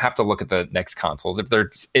 so they don't have to look at the next consoles. If they're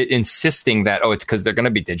insisting that, it's because they're going to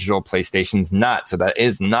be digital, PlayStation's not. So that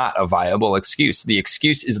is not a viable excuse. The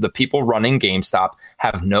excuse is the people running GameStop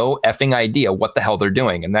have no effing idea what the hell they're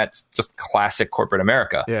doing. And that's just classic corporate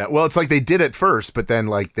America. Yeah. Well, it's like they did it first, but then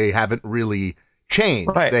they haven't really changed.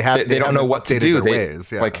 Right. They don't know what to do.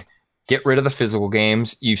 Ways. Yeah. Get rid of the physical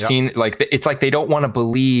games. You've seen it's like they don't want to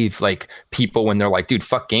believe people when they're like, dude,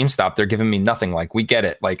 fuck GameStop. They're giving me nothing. Like, we get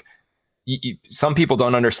it. Like, some people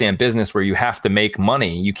don't understand business where you have to make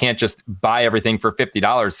money. You can't just buy everything for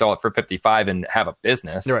 $50, sell it for $55 and have a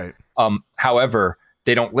business. Right. However,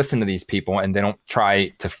 they don't listen to these people and they don't try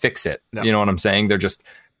to fix it. No. You know what I'm saying? They're just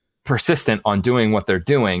persistent on doing what they're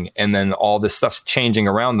doing, and then all this stuff's changing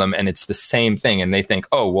around them, and it's the same thing, and they think,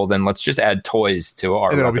 oh well, then let's just add toys to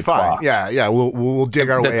our, and it'll be fine. Yeah, we'll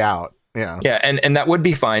dig our way out. Yeah, and that would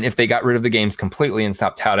be fine if they got rid of the games completely and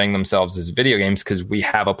stopped touting themselves as video games, because we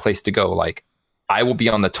have a place to go. Like, I will be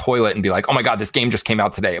on the toilet and be like, oh my god, this game just came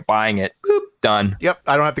out today, buying it, boop, done. Yep,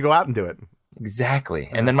 I don't have to go out and do it. Exactly.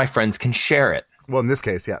 And then my friends can share it. Well, in this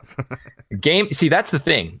case, yes. See, that's the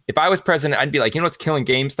thing. If I was president, I'd be like, you know what's killing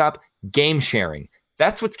GameStop? Game sharing.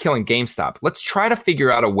 That's what's killing GameStop. Let's try to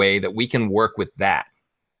figure out a way that we can work with that.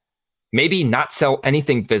 Maybe not sell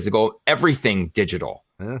anything physical, everything digital.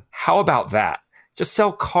 Yeah. How about that? Just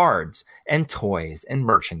sell cards and toys and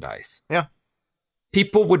merchandise. Yeah.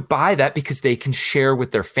 People would buy that because they can share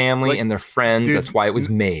with their family and their friends. Dude, that's why it was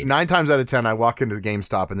made. 9 times out of 10, I walk into the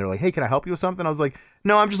GameStop and they're like, hey, can I help you with something? I was like,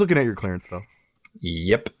 no, I'm just looking at your clearance stuff.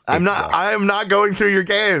 Yep. I'm not going through your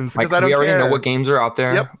games because I don't we already care. know what games are out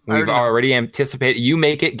there. Yep, We've already anticipated. You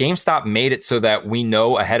make it. GameStop made it so that we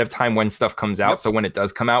know ahead of time when stuff comes out. Yep. So when it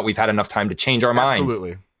does come out, we've had enough time to change our minds.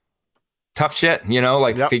 Absolutely. Tough shit,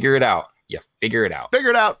 Yep. Figure it out. Yeah, figure it out. Figure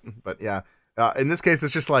it out. But yeah, in this case,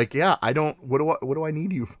 it's just like, yeah, I don't. What do I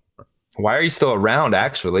need you for? Why are you still around?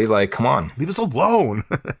 Actually, come on, Leave us alone.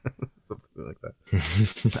 Something like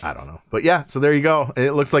that. I don't know. But yeah, so there you go.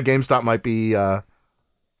 It looks like GameStop might be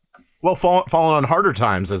fallen on harder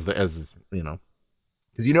times as you know,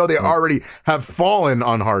 because they already have fallen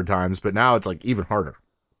on hard times, but now it's like even harder.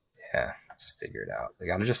 Yeah, just figure it out. They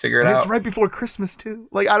got to just figure it And out. it's right before Christmas too.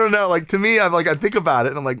 Like, I don't know. Like, to me, I think about it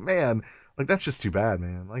and I'm like, man, like that's just too bad,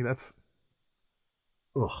 man. Like that's,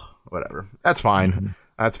 whatever. That's fine. Mm-hmm.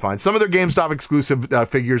 That's fine. Some of their GameStop exclusive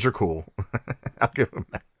figures are cool. I'll give them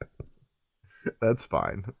that. That's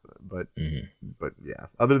fine. But yeah,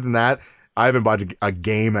 other than that, I haven't bought a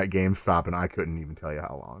game at GameStop and I couldn't even tell you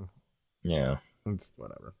how long. Yeah. It's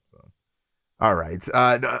whatever. So, all right.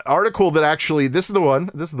 Article that actually, this is the one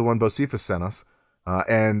Bocephus sent us.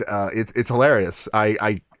 And it's hilarious.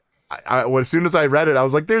 I as soon as I read it, I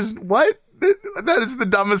was like, there's what? That is the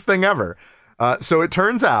dumbest thing ever. So it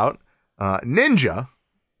turns out, Ninja,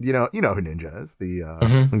 you know who Ninja is, the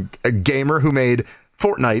a gamer who made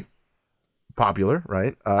Fortnite popular,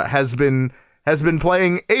 right? Has been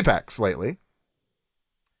playing Apex lately,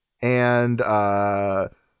 and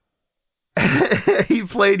he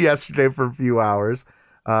played yesterday for a few hours,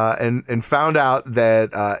 and found out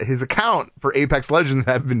that his account for Apex Legends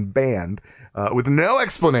have been banned with no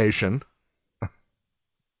explanation.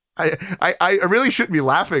 I really shouldn't be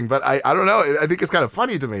laughing, but I don't know. I think it's kind of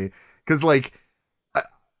funny to me because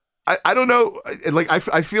I don't know.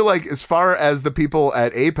 I feel like as far as the people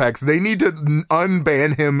at Apex, they need to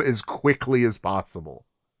unban him as quickly as possible.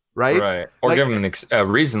 Right. Or give him a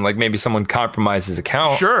reason, like maybe someone compromised his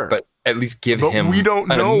account. Sure. But at least give him we don't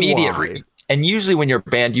know immediate why. And usually when you're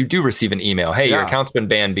banned, you do receive an email. Hey, your account's been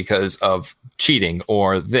banned because of cheating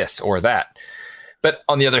or this or that. But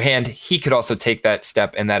on the other hand, he could also take that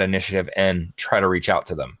step and that initiative and try to reach out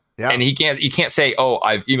to them. Yeah. And you can't say, "Oh,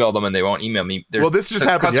 I've emailed them and they won't email me." This just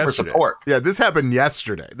happened yesterday. Support. Yeah, this happened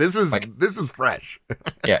yesterday. This is fresh.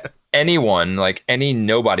 Yeah, anyone, any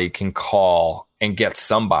nobody can call and get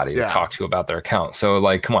somebody to talk to about their account.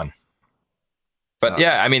 So come on. But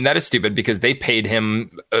yeah, I mean that is stupid because they paid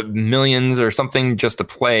him millions or something just to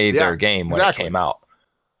play their game when it came out.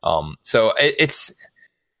 So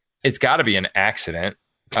it's got to be an accident.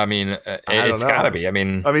 I mean, it's got to be. I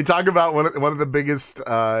mean, talk about one of the biggest,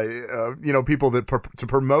 people that to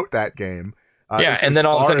promote that game. And then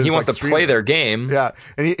all of a sudden he wants to play their game. Yeah,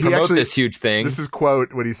 and he promote actually, this huge thing. This is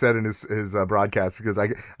quote what he said in his broadcast because I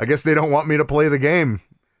guess they don't want me to play the game.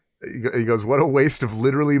 He goes, "What a waste of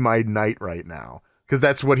literally my night right now." Because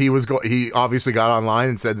that's what he was he obviously got online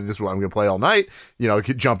and said that this is what I'm going to play all night.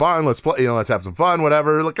 Jump on, let's play. Let's have some fun,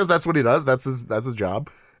 whatever. Because that's what he does. That's his job.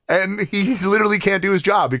 And he literally can't do his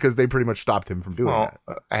job because they pretty much stopped him from doing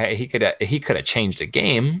that. He could have changed the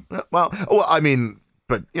game. Well, I mean,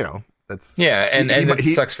 but that's and it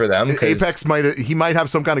sucks for them. Apex might have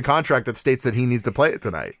some kind of contract that states that he needs to play it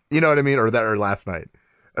tonight. You know what I mean, or last night.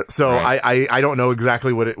 So right. I don't know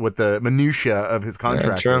exactly what the minutia of his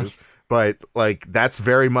contract is, but that's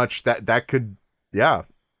very much that could I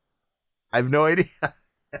have no idea.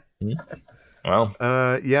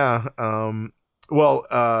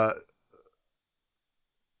 Well,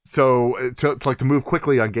 so to move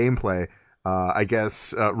quickly on gameplay, I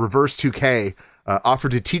guess Reverse 2K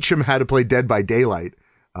offered to teach him how to play Dead by Daylight,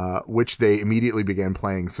 which they immediately began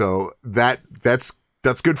playing. So that's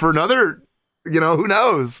good for another. Who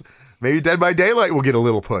knows? Maybe Dead by Daylight will get a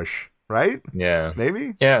little push, right? Yeah,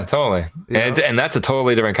 maybe. Yeah, totally. And that's a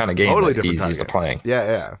totally different kind of game. Totally different he's used to playing.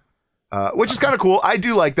 Yeah. Which is kind of cool. I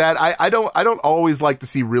do like that. I don't always like to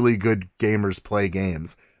see really good gamers play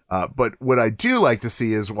games. But what I do like to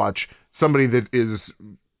see is watch somebody that is,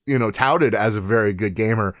 touted as a very good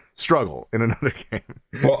gamer struggle in another game.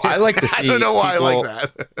 Well, I like to see. I don't know why I like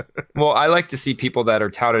that. Well, I like to see people that are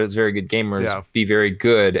touted as very good gamers be very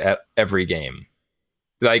good at every game.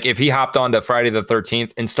 Like if he hopped onto Friday the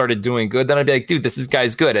 13th and started doing good, then I'd be like, dude, this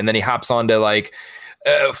guy's good. And then he hops onto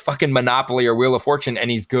fucking Monopoly or Wheel of Fortune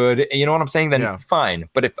and he's good. You know what I'm saying? Then fine.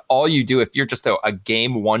 But if you're just a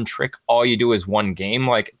game, one trick, all you do is one game,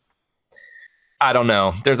 I don't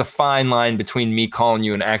know. There's a fine line between me calling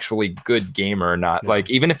you an actually good gamer or not.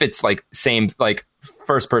 Even if it's same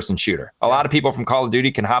first person shooter. A lot of people from Call of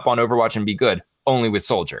Duty can hop on Overwatch and be good only with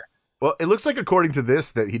Soldier. Well, it looks like according to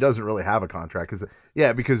this that he doesn't really have a contract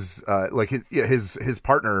because like his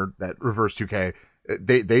partner that Reverse 2K,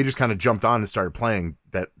 they just kind of jumped on and started playing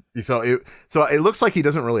that. So it looks like he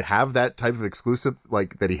doesn't really have that type of exclusive,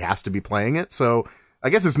 like that he has to be playing it. So I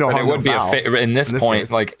guess it's no harm, But it would no be foul in this point,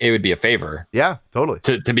 case. like it would be a favor. Yeah, totally.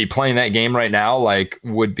 To be playing that game right now, like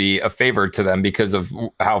would be a favor to them because of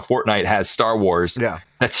how Fortnite has Star Wars. Yeah.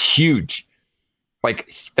 That's huge.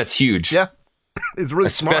 Like that's huge. Yeah. It's really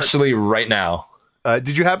smart. Especially right now.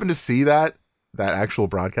 Did you happen to see that actual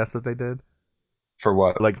broadcast that they did? For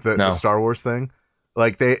what? Like No. the Star Wars thing?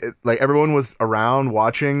 Like everyone was around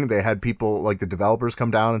watching. They had people like the developers come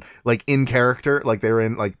down and like in character, like they were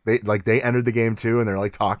in they entered the game too, and they're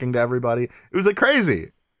like talking to everybody. It was like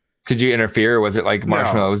crazy. Could you interfere? Or was it like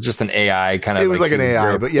Marshmallow? No. It was just an AI kind of. It was like an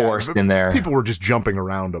AI, but yeah, forced in there. People were just jumping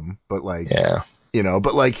around them, but like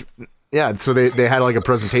but like so they had like a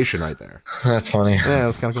presentation right there. That's funny. Yeah, it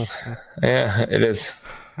was kind of cool. Yeah, it is.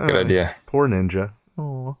 It's a good idea. Poor Ninja.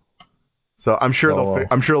 Aww. So I'm sure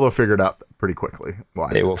they'll figure it out pretty quickly.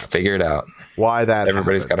 Why They will figure it out. Why that?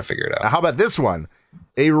 Everybody's got happened. to figure it Now, out. how about this one?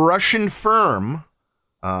 A Russian firm,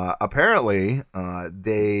 apparently,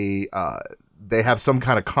 they have some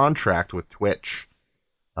kind of contract with Twitch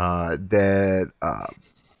that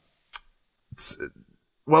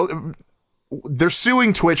they're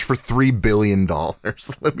suing Twitch for $3 billion.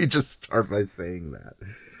 Let me just start by saying that.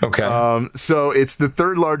 Okay. So it's the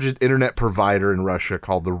third largest internet provider in Russia,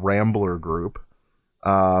 called the Rambler Group.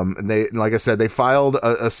 And they, like I said, they filed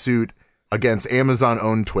a suit against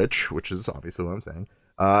Amazon-owned Twitch, which is obviously what I'm saying,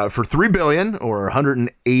 for $3 billion or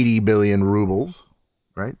 180 billion rubles,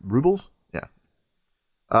 right? Rubles? Yeah.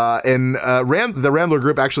 And the Rambler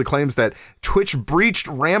Group actually claims that Twitch breached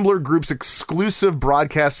Rambler Group's exclusive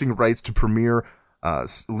broadcasting rights to premiere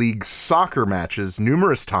league soccer matches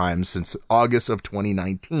numerous times since August of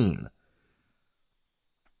 2019.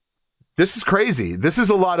 This is crazy. This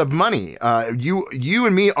is a lot of money. You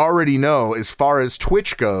and me already know, as far as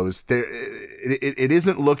Twitch goes, it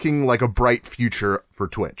isn't looking like a bright future for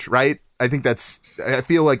Twitch, right? I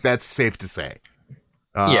feel like that's safe to say.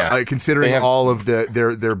 Considering all of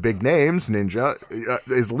their big names, Ninja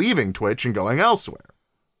is leaving Twitch and going elsewhere.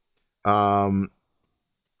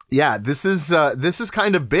 Yeah, this is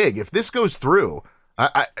kind of big. If this goes through,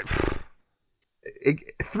 $3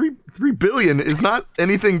 billion is not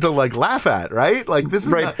anything to like laugh at, right? Like this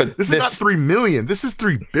is not 3 million. This is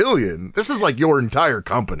 3 billion. This is like your entire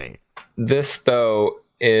company. This though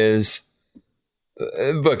is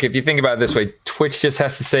look, if you think about it this way, Twitch just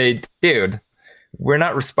has to say, dude, we're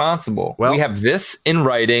not responsible. Well, we have this in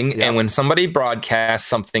writing, and when somebody broadcasts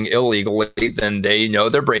something illegally, then they know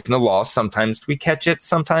they're breaking the law. Sometimes we catch it,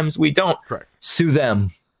 sometimes we don't. Correct. Sue them.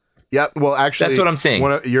 Yeah, well, actually, that's what I'm saying.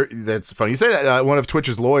 That's funny you say that. One of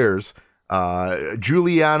Twitch's lawyers,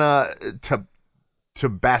 Juliana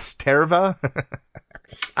Tabasterva,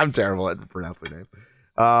 I'm terrible at pronouncing names,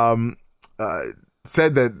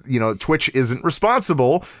 said that Twitch isn't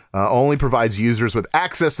responsible, only provides users with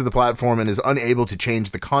access to the platform and is unable to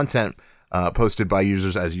change the content posted by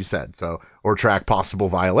users, as you said, or track possible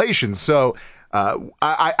violations. So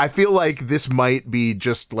I feel like this might be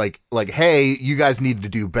just like hey, you guys need to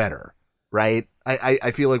do better, right?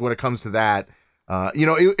 I feel like when it comes to that,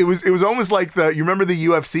 it was almost like you remember the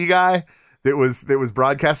UFC guy that was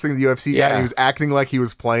broadcasting the UFC guy, and he was acting like he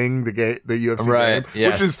was playing the UFC game,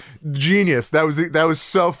 yes. which is genius. That was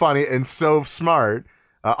so funny and so smart.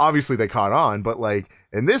 Obviously they caught on, but like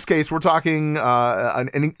in this case, we're talking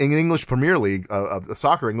an English Premier League, a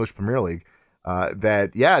soccer English Premier League,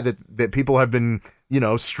 that people have been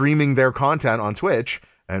streaming their content on Twitch,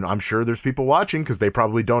 and I'm sure there's people watching because they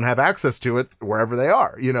probably don't have access to it wherever they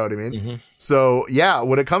are. You know what I mean? Mm-hmm. So yeah,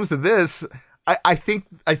 when it comes to this, I think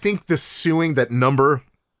the suing, that number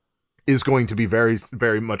is going to be very,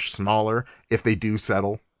 very much smaller if they do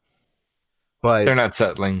settle. But they're not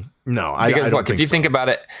settling. No, because I don't look, if you think about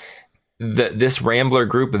it, this Rambler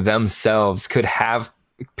Group themselves could have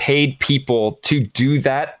paid people to do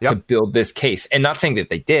that to build this case. And not saying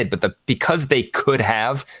that they did, but because they could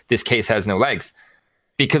have, this case has no legs.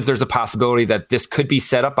 Because there's a possibility that this could be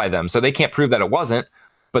set up by them. So they can't prove that it wasn't,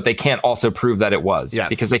 but they can't also prove that it was. Yes.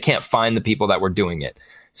 Because they can't find the people that were doing it.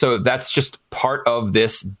 So that's just part of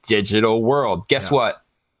this digital world. Guess what?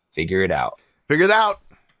 Figure it out. Figure it out.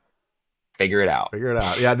 Figure it out. Figure it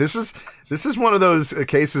out. Yeah, this is one of those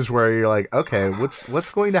cases where you're like, okay,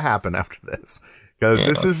 what's going to happen after this?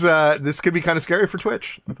 Because this could be kind of scary for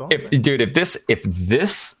Twitch. That's all. If this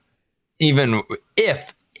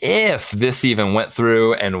if this even went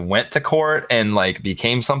through and went to court and like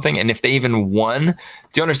became something, and if they even won, do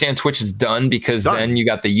you understand Twitch is done? Because then you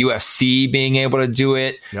got the UFC being able to do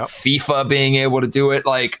it, FIFA being able to do it,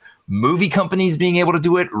 like movie companies being able to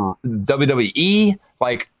do it, WWE,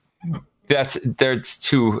 like there's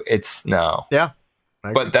too, it's no. Yeah.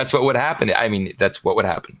 But that's what would happen. I mean, that's what would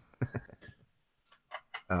happen.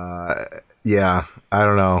 Yeah, I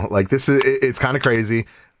don't know. Like it's kind of crazy,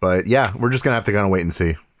 but yeah, we're just gonna have to kind of wait and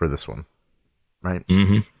see for this one, right?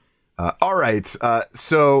 Mm-hmm. All right.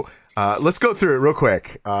 So let's go through it real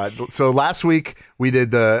quick. So last week we did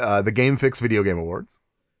the Game Fix Video Game Awards,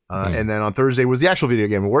 and then on Thursday was the actual Video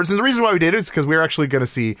Game Awards. And the reason why we did it is because we were actually going to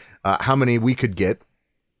see how many we could get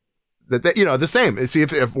that the same. See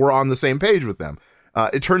if we're on the same page with them.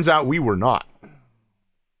 It turns out we were not.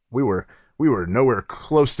 We were nowhere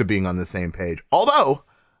close to being on the same page. Although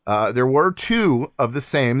there were 2 of the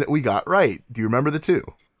same that we got right. Do you remember the 2?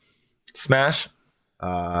 Smash?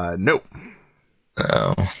 Nope.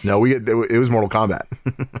 Oh. No, it was Mortal Kombat.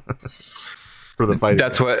 For the fight.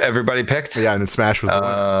 That's what everybody picked? Yeah, and then Smash was the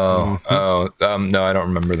one. No, I don't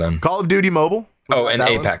remember then. Call of Duty Mobile. Oh, and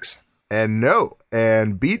Apex.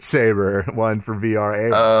 And Beat Saber won for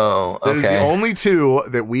VR. Oh, okay. That is the only 2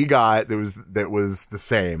 that we got that was the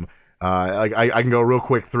same. I can go real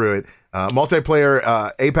quick through it.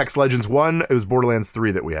 Multiplayer, Apex Legends 1. It was Borderlands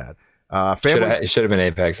 3 that we had. It should have been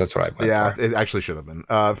Apex. That's what I went Yeah, for. It actually should have been.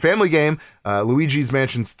 Family Game, Luigi's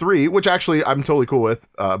Mansions 3, which actually I'm totally cool with.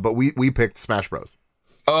 But we picked Smash Bros.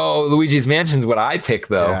 Oh, Luigi's Mansion's what I picked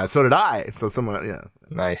though. Yeah, so did I. So someone, yeah.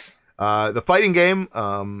 Nice. The fighting game,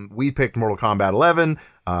 we picked Mortal Kombat 11.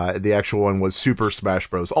 The actual one was Super Smash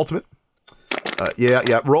Bros. Ultimate.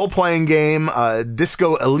 Role-playing game,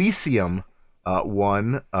 Disco Elysium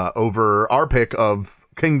won over our pick of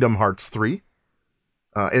Kingdom Hearts 3.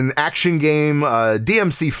 In the action game,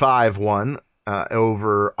 DMC 5 won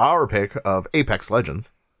over our pick of Apex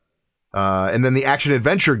Legends. And then the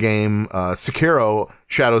action-adventure game, Sekiro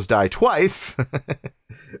Shadows Die Twice,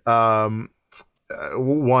 won,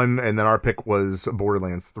 and then our pick was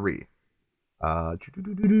Borderlands 3.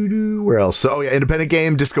 Where else? So, independent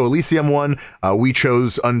game, Disco Elysium won. We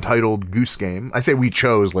chose Untitled Goose Game. I say we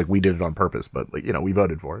chose like we did it on purpose, but like we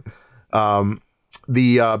voted for it.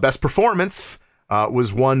 The best performance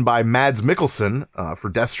was won by Mads Mikkelsen for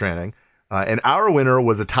Death Stranding, and our winner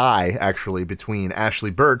was a tie actually between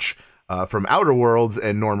Ashley Birch from Outer Worlds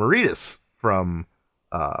and Norm Reedus from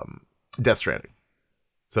Death Stranding.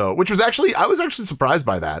 So, which was actually, I was actually surprised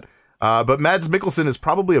by that. But Mads Mikkelsen is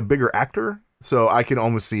probably a bigger actor, so I can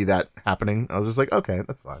almost see that happening. I was just like, okay,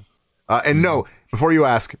 that's fine. And no, before you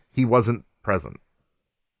ask, he wasn't present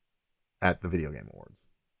at the Video Game Awards.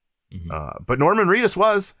 Mm-hmm. But Norman Reedus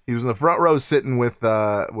was. He was in the front row sitting with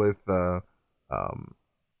Kojima.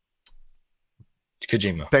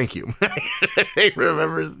 Thank you. I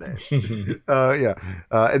remember his name.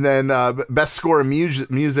 And then best score of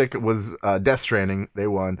music was Death Stranding. They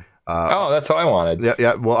won. That's what I wanted.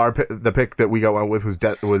 Yeah. Well, the pick that we got with was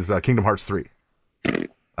Kingdom Hearts 3.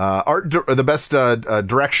 The best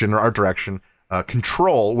direction or art direction,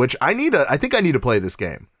 Control, which I think I need to play this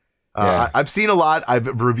game. I've seen a lot.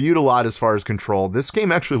 I've reviewed a lot as far as Control. This game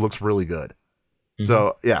actually looks really good. Mm-hmm.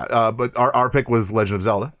 So but our pick was Legend of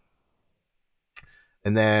Zelda.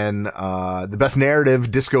 And then the best narrative,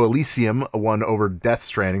 Disco Elysium, won over Death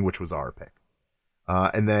Stranding, which was our pick.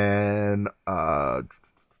 And then I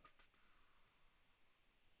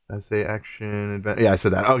say action adventure. Yeah, I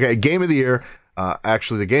said that. Okay, game of the year.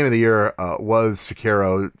 Actually, the game of the year was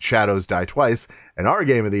Sekiro Shadows Die Twice, and our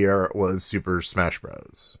game of the year was Super Smash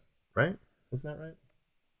Bros. Right? Isn't that right?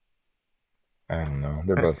 I don't know.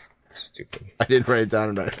 They're both stupid. I didn't write it down,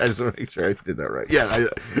 and I just want to make sure I did that right. Yeah,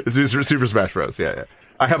 it's Super Smash Bros. Yeah.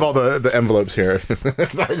 I have all the envelopes here. So I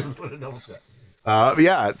just want to double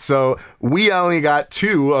check. So we only got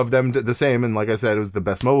 2 of them the same, and like I said, it was the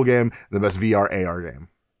best mobile game and the best VR AR game.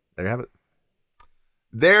 There you have it.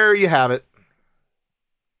 There you have it.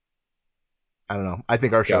 I don't know. I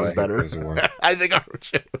think our show is better. I think our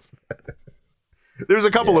show is better. There's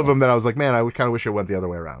a couple of them that I was like, man, I kind of wish it went the other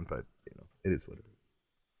way around, but it is what it is.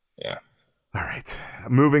 Yeah. All right.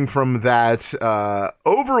 Moving from that,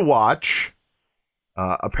 Overwatch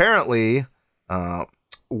apparently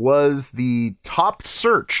was the top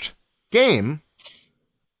searched game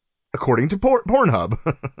according to Pornhub.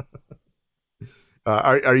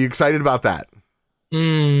 Are you excited about that?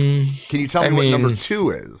 Can you tell me what number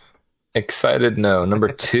 2 is? Excited? No. Number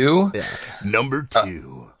 2? Yeah. Number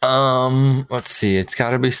 2. Let's see. It's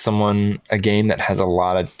got to be a game that has a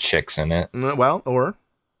lot of chicks in it. Well, or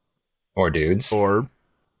dudes. Or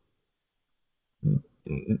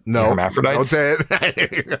No, hermaphrodites. don't say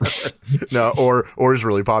it. No, or is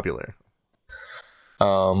really popular. I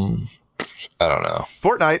don't know.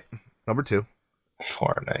 Fortnite, number 2.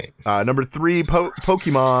 Fortnite. Number 3,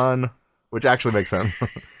 Pokemon, which actually makes sense.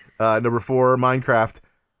 Number 4, Minecraft.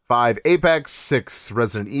 5, Apex. 6,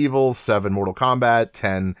 Resident Evil. 7, Mortal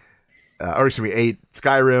Kombat. 8,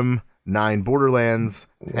 Skyrim. 9, Borderlands.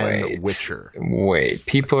 10, Witcher. Wait,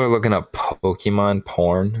 people are looking up Pokemon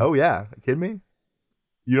porn? Oh yeah, kidding me?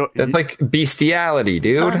 That's like bestiality,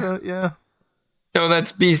 dude. Yeah. No,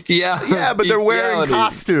 that's bestiality. Yeah, but they're wearing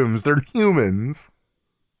costumes. They're humans.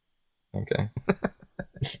 Okay.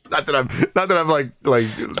 Not that I'm like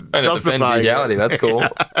justifying bestiality. That's cool.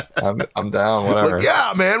 I'm down. Whatever. Like,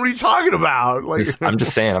 yeah, man. What are you talking about? Like, I'm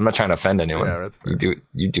just saying. I'm not trying to offend anyone. Yeah, that's fair.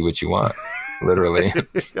 You do what you want. Literally.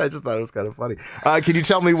 I just thought it was kind of funny. Can you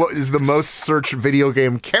tell me what is the most searched video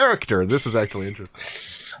game character? This is actually interesting.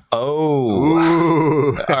 Oh.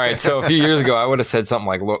 Ooh. All right. So a few years ago, I would have said something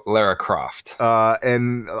like Lara Croft.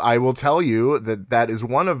 And I will tell you that is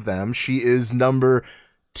one of them. She is number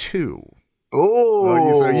 2.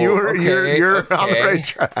 Oh, so you're okay. on the right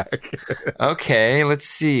track. Okay, let's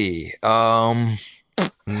see. Bayonetta.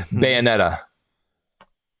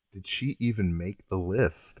 Did she even make the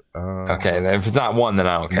list? Okay, if it's not one, then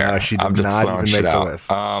I don't care. No, she did I'm just not throwing even make shit the out.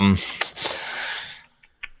 list.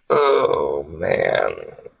 Oh man.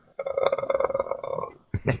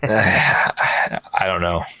 I don't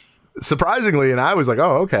know. Surprisingly, and I was like,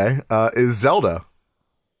 oh, okay, is Zelda.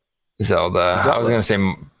 Zelda. I was going to say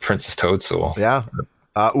Princess Toadstool. Yeah.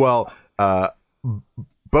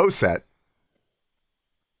 Bowsette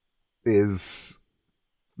is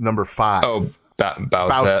number 5. Oh,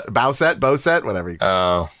 Bowsette. Bowsette, whatever you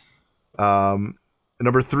call it.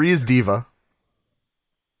 Number 3 is Diva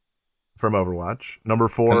from Overwatch. Number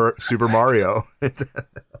 4, Super Mario.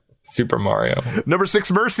 Super Mario. Number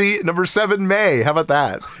 6, Mercy. Number 7, May. How about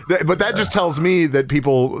that? But that just tells me that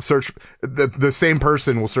people search, the same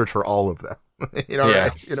person will search for all of them. You know, yeah.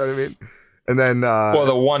 Right? You know what I mean? And then, well,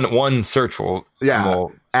 the one search will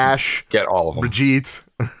Ash, get all of them. Brigitte.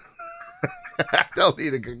 I don't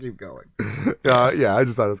need to keep going. Yeah, I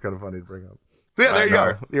just thought it was kind of funny to bring up. So yeah, there you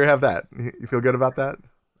go. You have that. You feel good about that?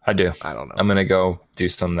 I do. I don't know. I'm gonna go do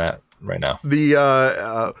some of that right now.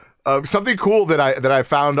 The something cool that I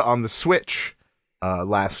found on the Switch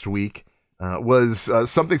last week was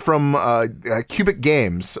something from Cubic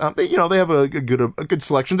Games. They have a good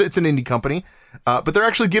selection. It's an indie company, but they're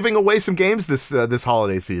actually giving away some games this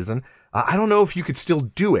holiday season. I don't know if you could still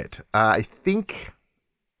do it. I think.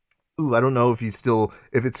 I don't know if it's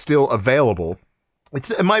still available.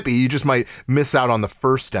 It might be. You just might miss out on the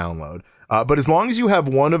first download. But as long as you have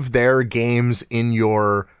one of their games in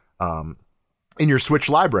your Switch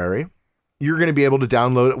library, you're going to be able to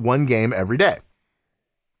download one game every day.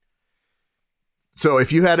 So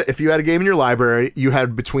if you had a game in your library, you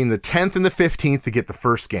had between the 10th and the 15th to get the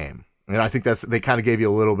first game. And I think they kind of gave you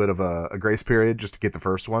a little bit of a grace period just to get the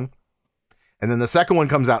first one. And then the second one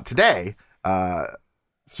comes out today. But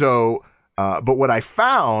what I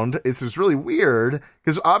found is really weird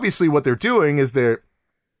because obviously what they're doing is they're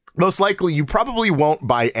most likely you probably won't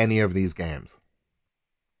buy any of these games.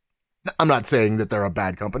 I'm not saying that they're a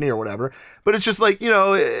bad company or whatever, but it's just like,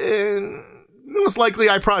 most likely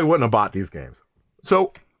I probably wouldn't have bought these games.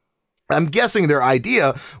 So I'm guessing their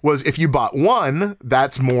idea was if you bought one,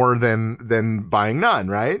 that's more than buying none,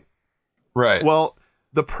 right? Right. Well,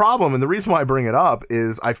 the problem and the reason why I bring it up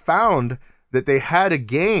is I found that they had a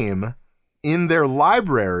game in their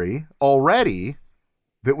library already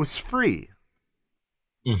that was free.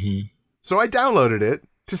 Mm-hmm. So I downloaded it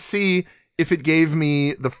to see if it gave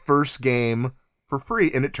me the first game for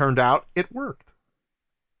free, and it turned out it worked.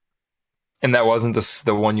 And that wasn't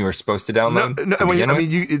the one you were supposed to download? No,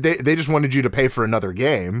 they just wanted you to pay for another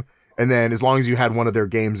game, and then as long as you had one of their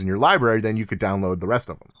games in your library, then you could download the rest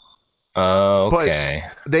of them. Okay.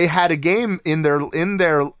 But they had a game in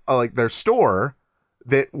their store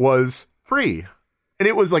that was free. And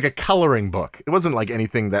it was like a coloring book. It wasn't like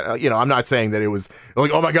anything that, I'm not saying that it was like,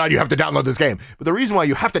 oh my God, you have to download this game. But the reason why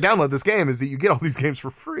you have to download this game is that you get all these games for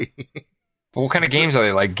free. What kind of games are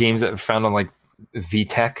they? Like games that are found on like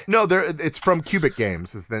VTech? No, it's from Cubic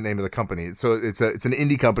Games is the name of the company. So it's an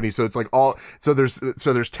indie company. So it's like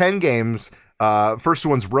there's 10 games. First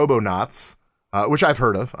one's Robonauts, which I've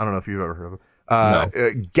heard of. I don't know if you've ever heard of it. No.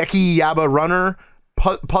 Geki Yaba Runner.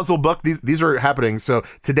 Puzzle Book. These are happening. So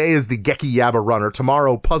today is the Geki Yaba Runner.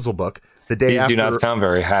 Tomorrow, Puzzle Book. The day These after, do not sound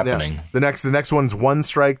very happening. Yeah. The next one's One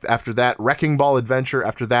Strike. After that, Wrecking Ball Adventure.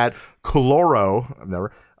 After that, Coloro. I've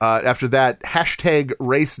never. After that,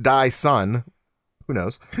 #Race Die Sun. Who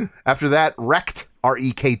knows? After that, Rekt,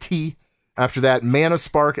 R-E-K-T. After that, Mana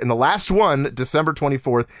Spark. And the last one, December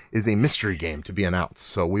 24th, is a mystery game to be announced.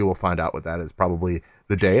 So we will find out what that is probably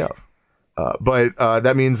the day of. But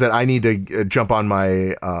that means that I need to jump on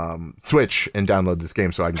my Switch and download this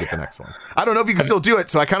game so I can get the next one. I don't know if you can still do it,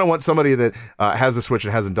 so I kind of want somebody that has a Switch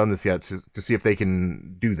and hasn't done this yet to see if they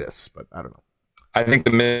can do this, but I don't know. I think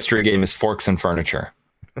the mystery game is Forks and Furniture.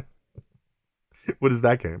 What is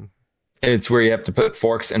that game? It's where you have to put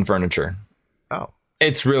forks and furniture. Oh.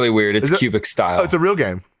 It's really weird. It's cubic style. Oh, it's a real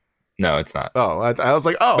game. No, it's not. Oh, I was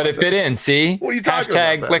like, oh. But it fit in, see? What are you talking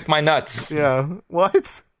Hashtag about? lick my nuts. Yeah.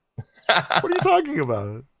 What? What are you talking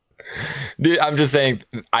about? Dude, I'm just saying,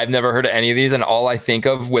 I've never heard of any of these, and all I think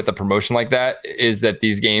of with a promotion like that is that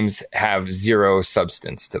these games have zero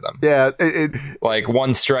substance to them. Yeah. Like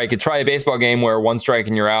one strike. It's probably a baseball game where one strike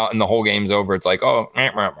and you're out and the whole game's over. It's like, oh.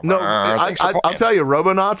 No, I'll tell you,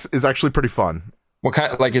 Robonauts is actually pretty fun. What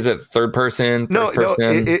kind? Like, is it third person? No,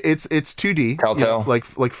 person? It's 2D. Telltale, you know,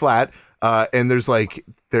 like flat. And there's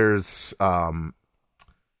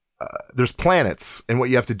planets, and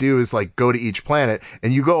what you have to do is like go to each planet,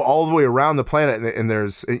 and you go all the way around the planet,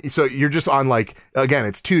 and so you're just on like, again,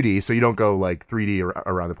 it's 2D, so you don't go like 3D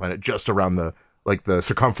around the planet, just around the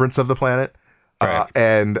circumference of the planet. Right.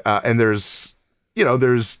 And there's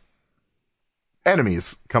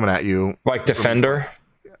enemies coming at you, like Defender.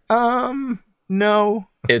 No,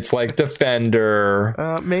 it's like Defender.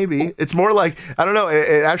 Maybe it's more like, I don't know.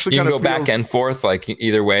 It actually you kind can of go back and forth, like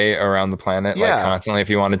either way around the planet, like constantly if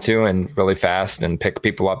you wanted to, and really fast, and pick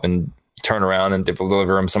people up and turn around and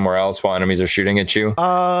deliver them somewhere else while enemies are shooting at you.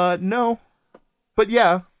 No, but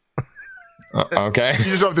yeah. Okay. You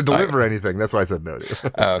just don't have to deliver anything. That's why I said no to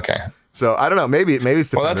you. Okay. So I don't know. Maybe it's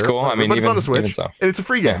Defender. Well, that's cool. I mean, but it's on the Switch, so. and it's a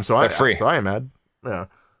free game, Yeah, so I am mad. Yeah.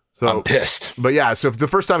 So I'm pissed. But yeah, so if the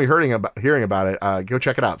first time you're hearing about it, go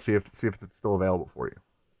check it out. See if it's still available for you.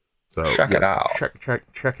 So check it out.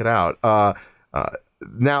 Check it out.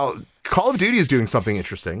 Now Call of Duty is doing something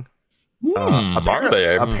interesting.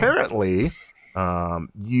 Apparently,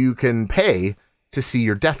 you can pay to see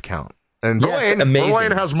your death count. And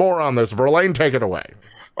Verlaine has more on this. Verlaine, take it away.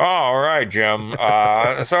 All right, Jim.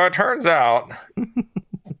 So it turns out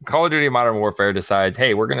Call of Duty Modern Warfare decides,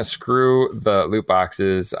 hey, we're going to screw the loot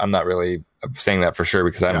boxes. I'm not really saying that for sure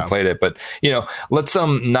because I haven't played it, but let's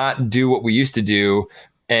not do what we used to do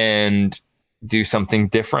and do something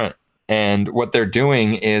different. And what they're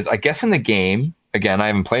doing is, I guess in the game, again, I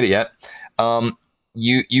haven't played it yet.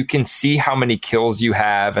 You can see how many kills you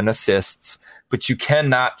have and assists, but you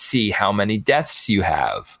cannot see how many deaths you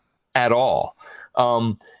have at all.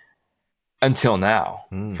 Until now,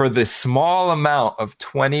 for the small amount of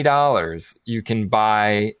 $20, you can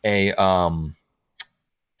buy a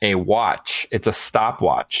watch. It's a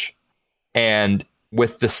stopwatch, and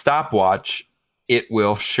with the stopwatch, it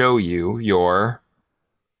will show you your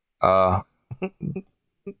death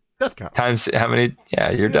count times how many. Yeah,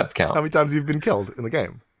 your death count. How many times you've been killed in the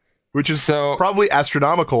game, which is probably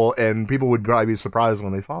astronomical, and people would probably be surprised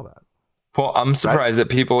when they saw that. Well, I'm surprised that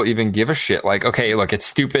people even give a shit. Like, okay, look, it's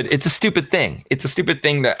stupid. It's a stupid thing. It's a stupid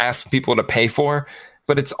thing to ask people to pay for,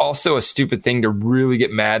 but it's also a stupid thing to really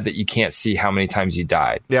get mad that you can't see how many times you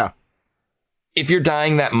died. Yeah. If you're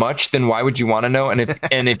dying that much, then why would you want to know? And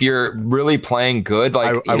if you're really playing good,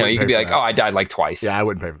 like, you could be like, I died like twice. Yeah, I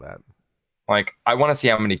wouldn't pay for that. Like, I want to see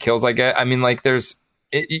how many kills I get. I mean, like,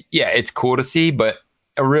 it's cool to see, but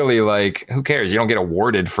really, like, who cares? You don't get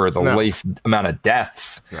awarded for the least amount of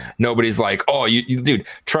deaths. Right. Nobody's like, oh, you dude,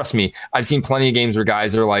 trust me, I've seen plenty of games where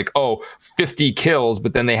guys are like, 50 kills,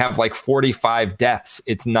 but then they have like 45 deaths.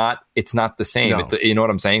 It's not the same. No. You know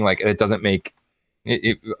what I'm saying? Like, it doesn't make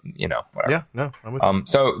it whatever. Yeah, no, I'm with you.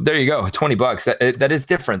 So there you go, $20. That is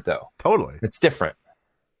different though. Totally, it's different.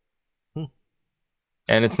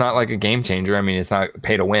 And it's not like a game changer. I mean, it's not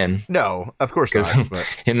pay to win. No, of course not. But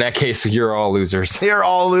in that case, you're all losers. You're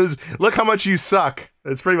all losers. Look how much you suck.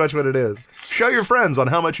 That's pretty much what it is. Show your friends on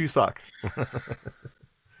how much you suck.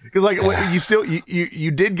 Because like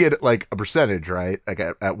you did get like a percentage, right? Like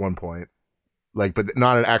at one point, like, but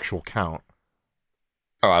not an actual count.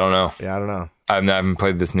 Oh, I don't know. Yeah, I don't know. I haven't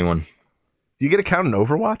played this new one. Do you get a count in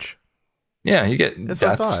Overwatch? Yeah, you get. That's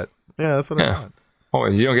deaths. what I thought. Yeah, that's what I thought. Oh,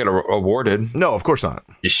 you don't get awarded. No, of course not.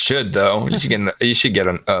 You should though. You should get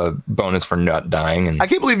a bonus for not dying. And I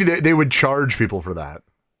can't believe they would charge people for that.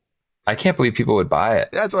 I can't believe people would buy it.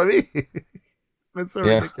 That's what I mean. That's so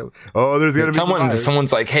ridiculous. Oh, there's gonna be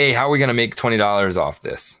someone's like, hey, how are we gonna make $20 off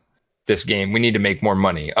this game? We need to make more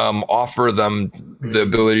money. Offer them the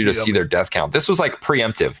ability to see their death count. This was like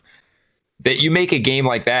preemptive. that you make a game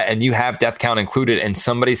like that and you have death count included, and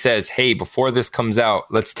somebody says, "Hey, before this comes out,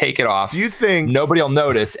 let's take it off." Do you think nobody will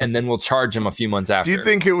notice, and then we'll charge him a few months after? Do you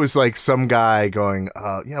think it was like some guy going,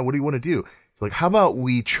 "Yeah, what do you want to do?" It's like, "How about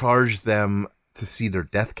we charge them to see their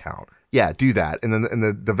death count?" Yeah, do that. And then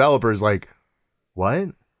the developer's like, "What?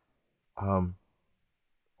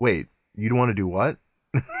 Wait, you don't want to do what?"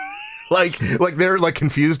 like they're like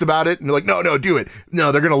confused about it, and they're like, "No, do it.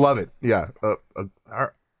 No, they're gonna love it." Yeah.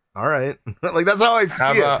 All right. Like that's how I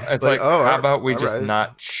see it. It's like, how about we just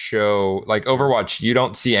not show, like Overwatch, you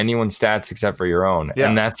don't see anyone's stats except for your own. Yeah.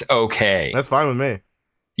 And that's okay. That's fine with me.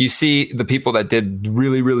 You see the people that did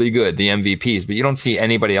really, really good, the MVPs, but you don't see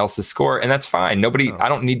anybody else's score, and that's fine. I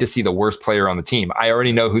don't need to see the worst player on the team. I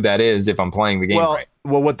already know who that is if I'm playing the game right.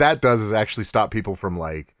 Well, what that does is actually stop people from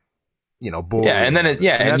like, bullying. Yeah, and then and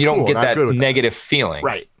you don't get that negative feeling.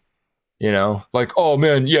 Right. Like, oh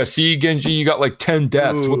man, yeah, see, Genji, you got like 10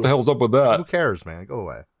 deaths. What the hell's up with that? Who cares, man? Go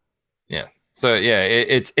away. Yeah. So yeah,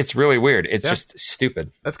 it's really weird. It's just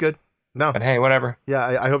stupid. That's good. No. But hey, whatever. Yeah,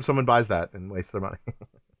 I hope someone buys that and wastes their money.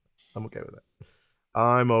 I'm okay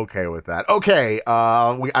with that. Okay,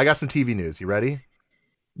 I got some TV news. You ready?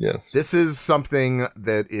 Yes. This is something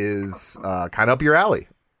that is kind of up your alley,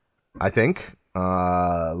 I think.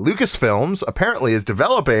 Lucasfilms apparently is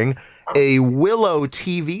developing a Willow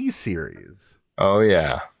TV series. Oh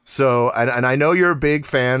yeah. So, and I know you're a big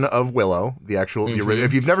fan of Willow, the actual.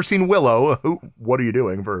 If you've never seen Willow, what are you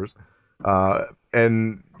doing first?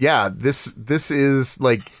 And yeah, this is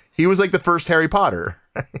like he was like the first Harry Potter.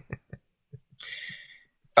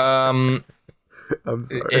 I'm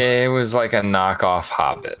sorry. It was like a knockoff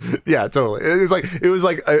Hobbit. Yeah, totally. It was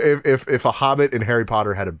like if a Hobbit and Harry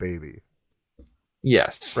Potter had a baby.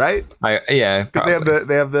 Yes. Right? Because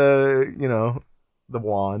they have the the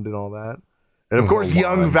wand and all that. And of course,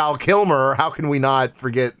 young Val Kilmer. How can we not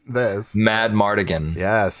forget this? Mad Mardigan.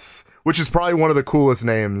 Yes. Which is probably one of the coolest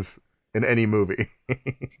names in any movie.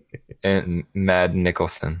 And Mad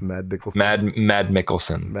Nicholson. Mad Nicholson. Mad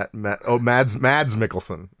Mickelson. Mads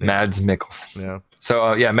Mikkelsen. Yeah. Mads Mikkelsen. Yeah.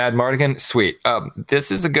 So Mad Mardigan, sweet.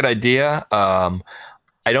 This is a good idea. I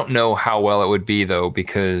don't know how well it would be though,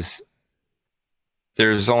 because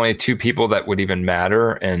there's only two people that would even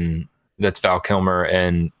matter, and that's Val Kilmer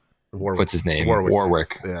and what's his name?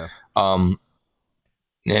 Warwick. Yeah.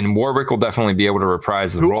 And Warwick will definitely be able to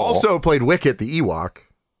reprise the role. Who also played Wicket, the Ewok.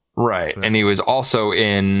 Right. And he was also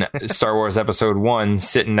in Star Wars Episode 1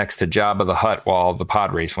 sitting next to Jabba the Hutt while the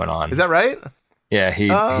pod race went on. Is that right? Yeah,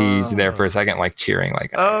 he's there for a second, like cheering,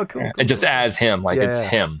 like cool. And just as him, like it's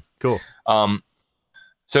him. Cool.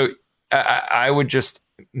 So I would just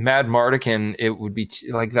Mad Mardigan. It would be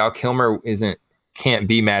like Val Kilmer can't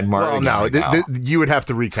be Mad Mardigan. Well, no, you would have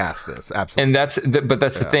to recast this, absolutely. And that's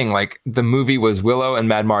the thing. Like the movie was Willow and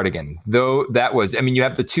Mad Mardigan, though that was. I mean, you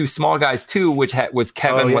have the two small guys too, which was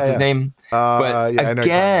Kevin. What's his name? But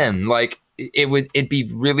again, like it'd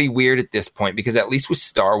be really weird at this point, because at least with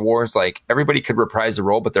Star Wars, like everybody could reprise the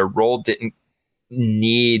role, but their role didn't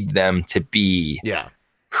need them to be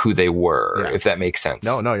who they were, if that makes sense.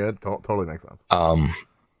 No, totally makes sense.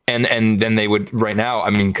 And then they would right now. I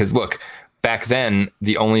mean, because look. Back then,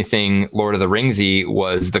 the only thing Lord of the Ringsy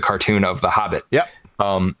was the cartoon of The Hobbit. Yep.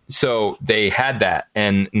 So they had that,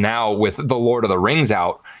 and now with the Lord of the Rings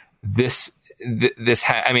out, and this is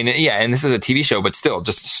a TV show, but still,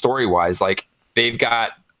 just story wise, like they've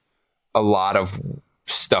got a lot of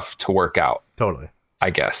stuff to work out. Totally. I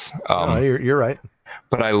guess. You're right.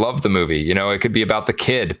 But I love the movie. It could be about the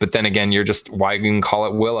kid, but then again, why you can call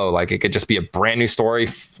it Willow? Like it could just be a brand new story,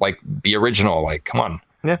 like be original. Like, come on.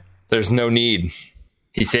 Yeah. There's no need.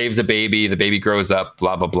 He saves a baby. The baby grows up.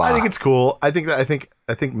 Blah blah blah. I think it's cool. I think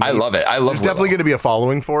I love it. I love. There's definitely going to be a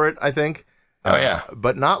following for it, I think. Oh yeah,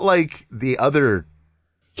 but not like the other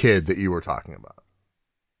kid that you were talking about.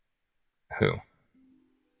 Who?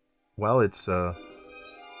 Well, it's. Are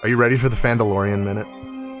you ready for the Fandalorian minute?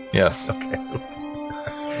 Yes. Okay.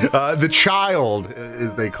 The child,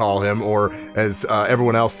 as they call him, or as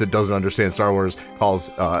everyone else that doesn't understand Star Wars calls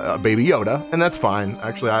Baby Yoda, and that's fine.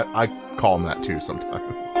 Actually, I call him that too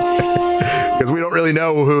sometimes, because we don't really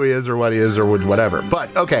know who he is or what he is or whatever.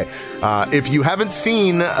 But okay, if you haven't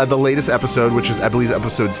seen the latest episode, which is I believe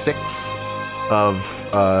episode 6 of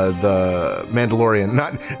the Mandalorian,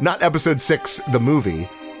 not episode 6 the movie,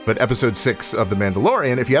 but episode 6 of the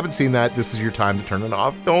Mandalorian. If you haven't seen that, this is your time to turn it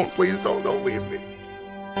off. Please don't leave me.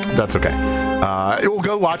 That's okay. We'll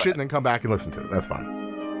go watch it and then come back and listen to it. That's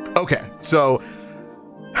fine. Okay, so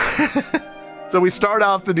we start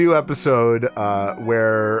off the new episode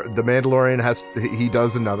where the Mandalorian he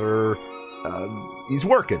does another. He's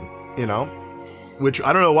working, which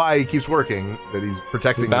I don't know why he keeps working. That he's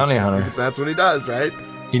protecting He's a bounty this- hunter. That's what he does, right?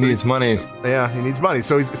 He needs money. Yeah, he needs money.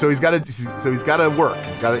 So he's got to work.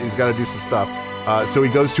 He's got to do some stuff. So he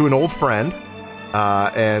goes to an old friend.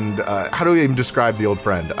 And how do we even describe the old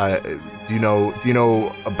friend? Do you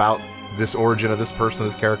know about this origin of this person,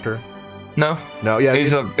 this character? No. Yeah,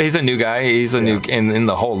 He's a new guy. He's a new in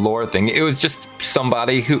the whole lore thing. It was just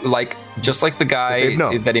somebody who just like the guy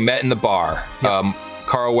that he met in the bar. Yep.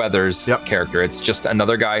 Carl Weathers' character. It's just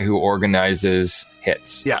another guy who organizes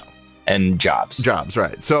hits. Yeah. And jobs,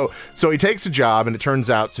 right? So he takes a job, and it turns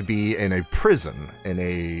out to be in a prison, in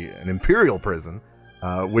an imperial prison,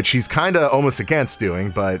 which he's kind of almost against doing,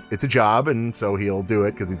 but it's a job, and so he'll do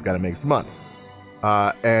it because he's got to make some money.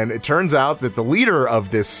 And it turns out that the leader of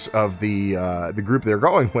the group they're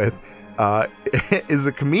going with is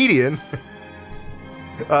a comedian,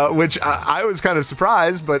 which I was kind of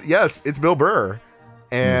surprised, but yes, it's Bill Burr.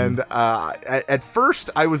 And at first,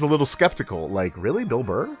 I was a little skeptical, like, really, Bill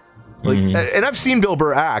Burr? And I've seen Bill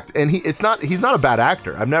Burr act, and he's not a bad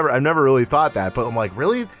actor. I've never really thought that, but I'm like,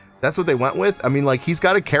 really? That's what they went with? I mean, like, he's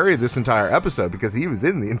got to carry this entire episode because he was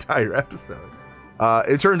in the entire episode.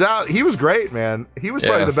 It turned out he was great, man. He was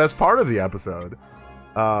probably the best part of the episode.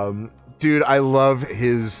 Dude, I love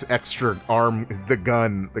his extra arm, the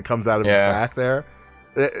gun that comes out of his back there.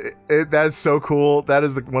 That is so cool. That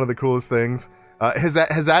is one of the coolest things.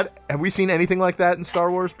 Have we seen anything like that in Star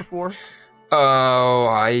Wars before? Oh,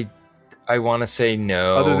 I want to say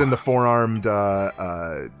no. Other than the four-armed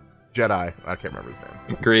Jedi, I can't remember his name.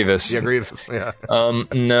 Grievous. Yeah, Grievous. Yeah.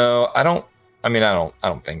 No, I don't. I mean, I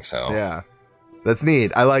don't think so. Yeah, that's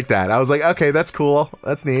neat. I like that. I was like, okay, that's cool.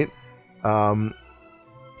 That's neat. So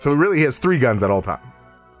really, he has 3 guns at all time.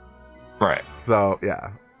 Right. So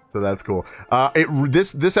yeah, so that's cool.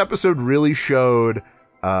 This episode really showed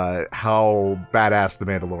how badass the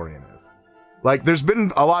Mandalorian is. Like, there's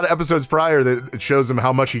been a lot of episodes prior that it shows him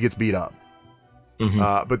how much he gets beat up.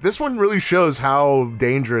 But this one really shows how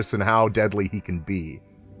dangerous and how deadly he can be.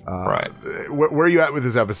 Right. Where are you at with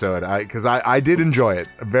this episode? Because I did enjoy it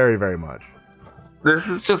very, very much. This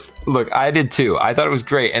is just, look, I did too. I thought it was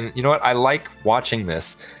great. And you know what? I like watching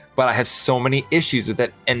this, but I have so many issues with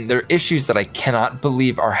it. And they're issues that I cannot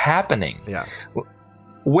believe are happening. Yeah.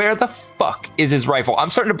 Where the fuck is his rifle?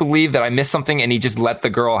 I'm starting to believe that I missed something and he just let the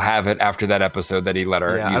girl have it after that episode that he let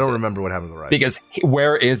her use I don't it. remember what happened to the rifle. Because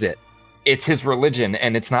where is it? It's his religion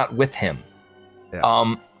and it's not with him.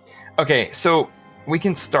 Yeah. Okay, so we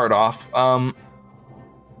can start off.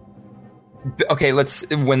 Okay,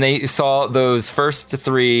 when they saw those first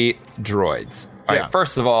 3 droids. All right,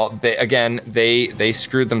 first of all, they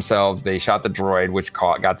screwed themselves. They shot the droid, which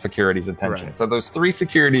got security's attention. Right. So those 3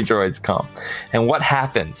 security droids come. And what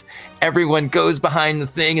happens? Everyone goes behind the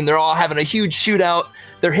thing, and they're all having a huge shootout.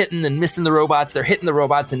 They're hitting and missing the robots. They're hitting the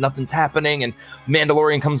robots, and nothing's happening. And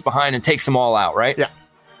Mandalorian comes behind and takes them all out, right? Yeah.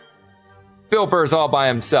 Bill Burr's all by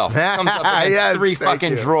himself. Comes up against Yes, 3 thank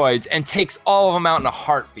fucking you. droids and takes all of them out in a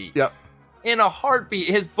heartbeat. Yep. In a heartbeat,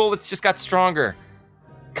 his bullets just got stronger.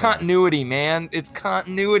 Continuity, man. It's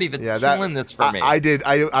continuity that's killing this for me.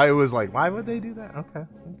 I was like, why would they do that? Okay.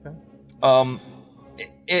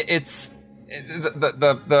 It's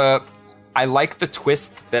I like the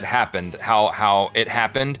twist that happened, how it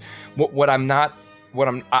happened. I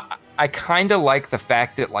kind of like the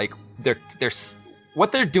fact that, like,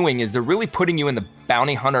 what they're doing is they're really putting you in the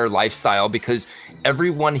bounty hunter lifestyle, because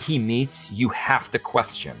everyone he meets, you have to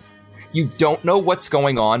question. You don't know what's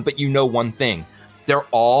going on, but you know one thing. They're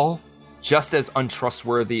all just as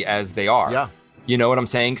untrustworthy as they are. Yeah. You know what I'm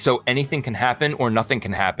saying? So anything can happen or nothing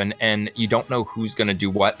can happen, and you don't know who's going to do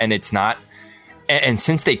what, and it's not. And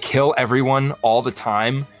since they kill everyone all the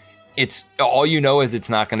time, it's all you know is it's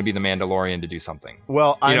not going to be the Mandalorian to do something.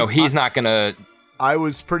 Well, he's not going to. I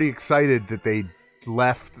was pretty excited that they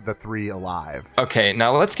left the 3 alive. Okay,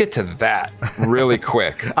 now let's get to that really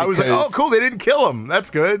quick. I was like, oh, cool, they didn't kill him.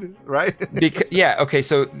 That's good, right? Okay,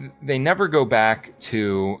 so they never go back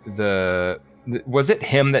to was it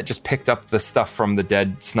him that just picked up the stuff from the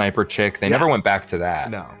dead sniper chick? They never went back to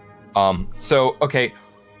that. No. So, okay,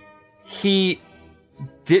 he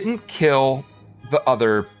didn't kill the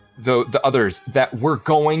others that were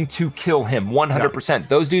going to kill him 100%.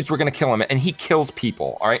 Those dudes were going to kill him, and he kills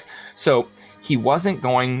people, all right? So he wasn't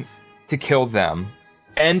going to kill them,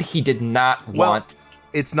 and he did not want...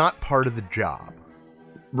 It's not part of the job.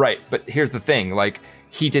 Right, but here's the thing, like,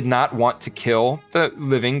 he did not want to kill the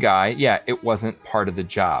living guy. Yeah, it wasn't part of the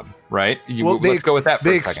job, right? Let's go with that for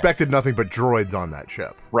a They second. expected nothing but droids on that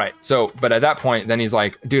ship. Right. So, but at that point, then he's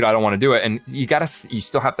like, dude, I don't want to do it. And you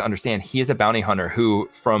still have to understand, he is a bounty hunter who,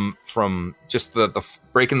 from just the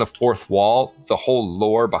breaking the fourth wall, the whole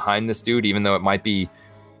lore behind this dude, even though it might be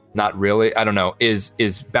not really, I don't know, is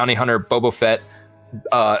bounty hunter Boba Fett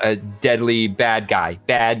a deadly bad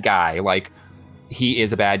guy? Like, he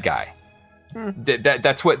is a bad guy.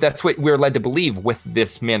 That's what we're led to believe with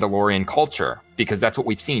this Mandalorian culture, because that's what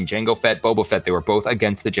we've seen. Jango Fett, Boba Fett, they were both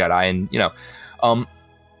against the Jedi, and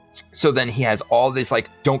so then he has all this like,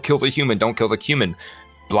 don't kill the human, blah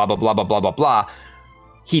blah blah blah blah blah blah.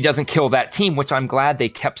 He doesn't kill that team, which I'm glad they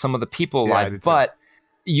kept some of the people alive, but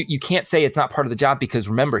you can't say it's not part of the job, because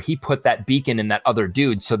remember, he put that beacon in that other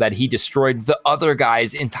dude so that he destroyed the other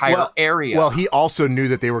guy's entire area. Well, he also knew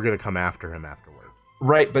that they were going to come after him afterwards.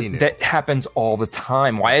 Right, but that happens all the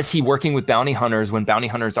time. Why is he working with bounty hunters when bounty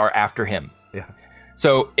hunters are after him? Yeah.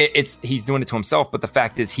 So he's doing it to himself. But the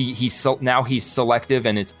fact is, he's selective,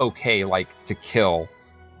 and it's okay, like, to kill.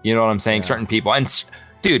 You know what I'm saying? Yeah. Certain people. And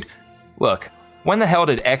dude, look, when the hell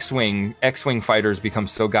did X-wing fighters become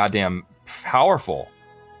so goddamn powerful?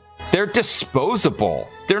 They're disposable.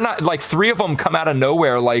 They're not, like, 3 of them come out of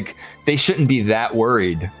nowhere. Like, they shouldn't be that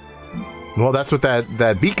worried. Well, that's what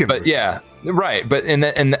that beacon. But was. Yeah. Right, but and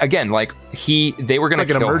again, like they were gonna like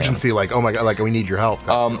an kill emergency, him. Like, oh my god, like, we need your help.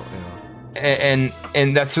 And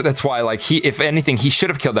that's why, like, he, if anything, he should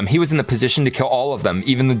have killed them. He was in the position to kill all of them,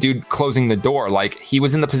 even the dude closing the door. Like, he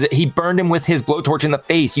was in the position. He burned him with his blowtorch in the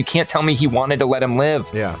face. You can't tell me he wanted to let him live.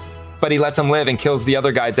 Yeah, but he lets him live and kills the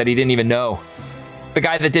other guys that he didn't even know. The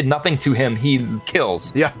guy that did nothing to him, he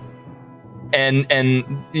kills. Yeah. And and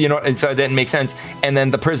so it didn't make sense. And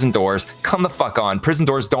then the prison doors, come the fuck on. Prison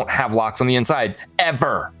doors don't have locks on the inside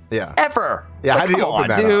ever. Yeah. Ever. Yeah. Like, how do you open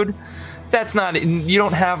that, dude? up? That's not. You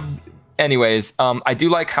don't have. Anyways, I do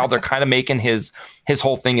like how they're kind of making his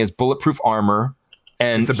whole thing is bulletproof armor,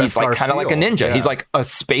 and he's like kind of like a ninja. Yeah. He's like a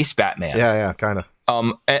space Batman. Yeah, kind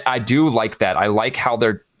of. I do like that. I like how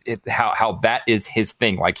how that is his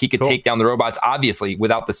thing. Like, he could take down the robots. Obviously,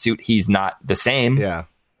 without the suit, he's not the same. Yeah.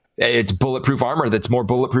 It's bulletproof armor that's more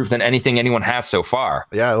bulletproof than anything anyone has so far.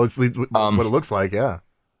 Yeah, let's leave what it looks like, yeah.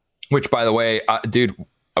 Which, by the way, dude,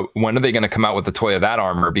 when are they going to come out with the toy of that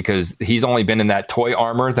armor? Because he's only been in that toy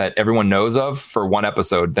armor that everyone knows of for 1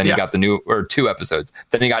 episode. Then he got the new, or 2 episodes.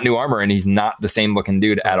 Then he got new armor, and he's not the same looking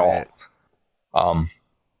dude at all.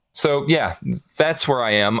 So, yeah, that's where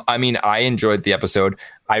I am. I mean, I enjoyed the episode.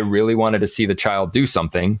 I really wanted to see the child do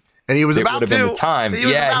something. And he was about to. Been the time. He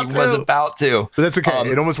was about to. But that's okay.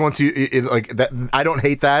 It almost wants you like that. I don't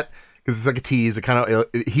hate that, because it's like a tease. It kind of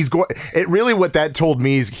he's going. It really, what that told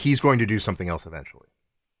me is he's going to do something else eventually.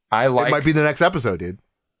 It might be the next episode, dude.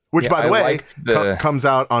 Which, by the way, comes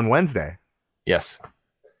out on Wednesday. Yes,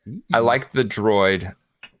 I like the droid.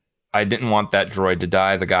 I didn't want that droid to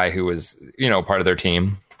die. The guy who was, part of their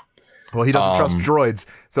team. Well, he doesn't trust droids,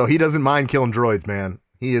 so he doesn't mind killing droids, man.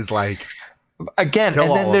 He is like. Again,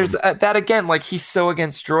 and then there's that again, like, he's so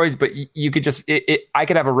against droids, but you could just, I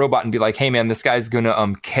could have a robot and be like, hey man, this guy's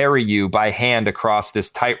gonna carry you by hand across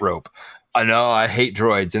this tightrope. I know, I hate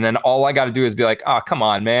droids. And then all I got to do is be like, oh, come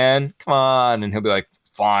on, man, come on. And he'll be like,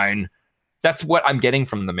 fine. That's what I'm getting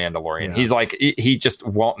from the Mandalorian. Yeah. He's like, he just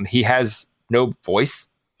won't, he has no voice.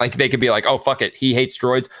 Like, they could be like, oh, fuck it, he hates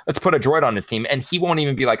droids, let's put a droid on his team. And he won't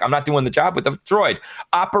even be like, I'm not doing the job with the droid.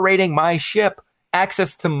 Operating my ship.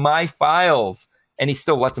 Access to my files, and he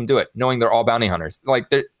still lets them do it, knowing they're all bounty hunters. Like,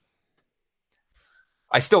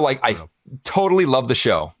 I totally love the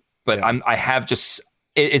show, but I have just,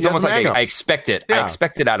 it's almost like I expect it. Yeah. I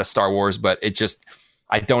expect it out of Star Wars, but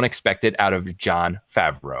I don't expect it out of Jon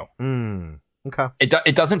Favreau. Okay.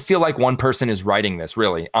 It doesn't feel like one person is writing this,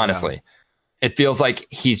 really, honestly. Yeah. It feels like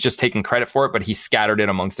he's just taking credit for it, but he scattered it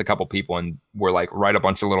amongst a couple people, and we're like, write a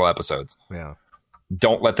bunch of little episodes. Yeah.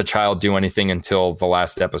 Don't let the child do anything until the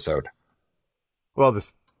last episode. Well,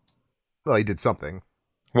 he did something.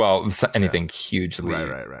 Well, anything hugely,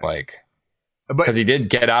 right. Like, because he did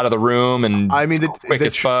get out of the room, and I mean,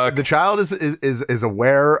 as fuck. The child is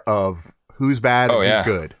aware of who's bad and who's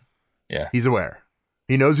good. Yeah, he's aware.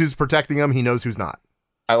 He knows who's protecting him. He knows who's not.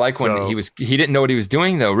 I like when he didn't know what he was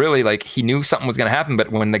doing, though. Really, like, he knew something was going to happen, but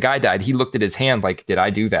when the guy died, he looked at his hand like, "Did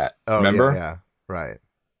I do that?" Oh, remember? Yeah, right.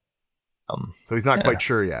 So he's not quite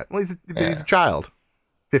sure yet. Well, he's a child,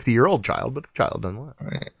 50-year-old child, but a child nonetheless.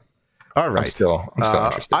 Right. All right. I'm still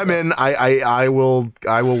interested. I'm in. I will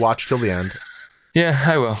watch till the end. Yeah,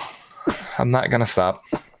 I will. I'm not gonna stop.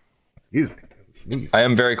 Excuse me. Sneeze. I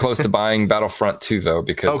am very close to buying Battlefront 2 though,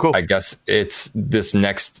 because cool. I guess it's this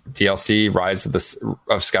next DLC, Rise of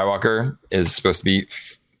Skywalker, is supposed to be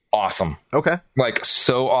awesome. Okay. Like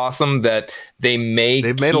so awesome that they've made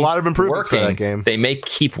a lot of improvements for that game. They may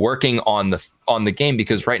keep working on the game,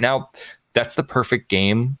 because right now that's the perfect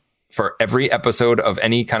game for every episode of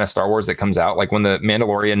any kind of Star Wars that comes out. Like when the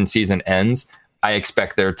Mandalorian season ends, I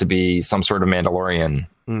expect there to be some sort of Mandalorian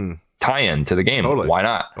tie-in to the game. Totally. Why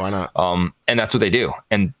not? And that's what they do,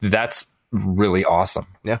 and that's really awesome.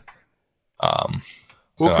 Yeah.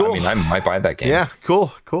 So cool. I mean, I might buy that game. Yeah.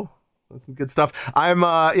 Cool. That's some good stuff.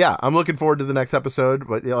 I'm looking forward to the next episode,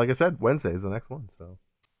 but yeah, like I said, Wednesday is the next one. So.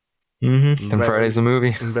 And Friday's the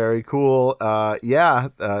movie. Very cool.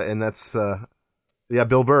 And that's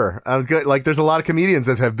Bill Burr. I was good. Like, there's a lot of comedians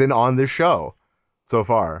that have been on this show so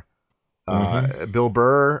far. Bill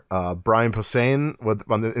Burr, Brian Posehn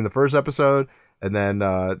in the first episode, and then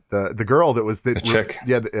the girl that was the chick.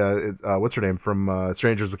 What's her name from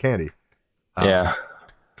Strangers with Candy? I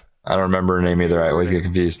don't remember her name either. I always get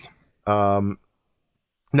confused. No,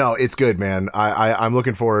 it's good, man. I'm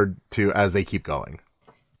looking forward to as they keep going.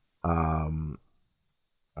 I'm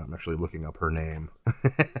actually looking up her name.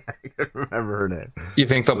 I can't remember her name. You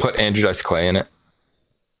think they'll put Andrew Dice Clay in it?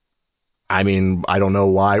 I mean, I don't know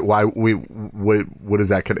why what is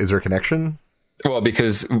that? Is there a connection? Well,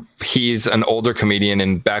 because he's an older comedian,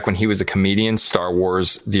 and back when he was a comedian, Star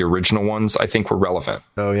Wars, the original ones, I think were relevant.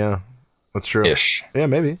 Oh yeah, that's true. Ish. Yeah,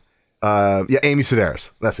 maybe. Amy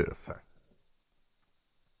Sedaris. That's who it is. Sorry.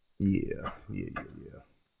 Yeah.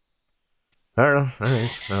 I don't know.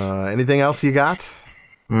 All right. Anything else you got?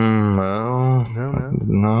 No.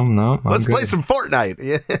 Let's play some Fortnite.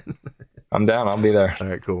 Yeah. I'm down. I'll be there. All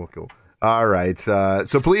right. Cool. All right.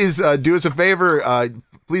 So please do us a favor.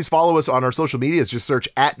 Please follow us on our social medias. Just search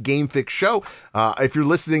 @GameFixShow. If you're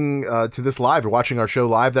listening to this live or watching our show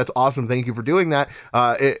live, that's awesome. Thank you for doing that.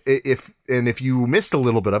 If you missed a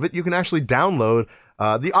little bit of it, you can actually download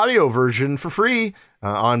the audio version for free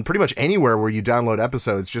on pretty much anywhere where you download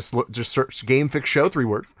episodes. Just search GameFixShow, 3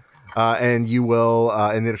 words, and you will,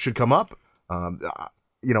 and then it should come up.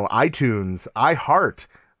 iTunes, iHeart,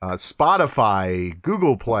 Spotify,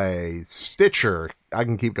 Google Play, Stitcher. I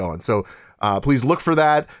can keep going. So please look for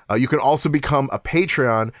that. You can also become a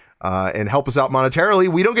Patreon and help us out monetarily.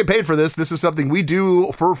 We don't get paid for this. This is something we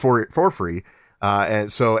do for free.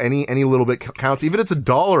 And so any little bit counts. Even if it's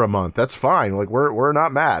 $1 a month, that's fine. Like we're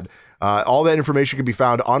not mad. All that information can be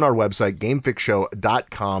found on our website,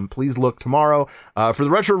 GameFixShow.com. Please look tomorrow for the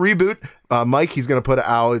Retro Reboot. Mike, he's going to put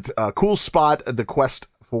out Cool Spot, the quest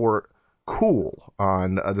for cool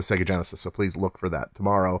on the Sega Genesis. So please look for that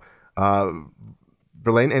tomorrow.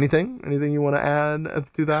 Verlaine, anything you want to add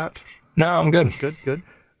to that? No, I'm good. Good.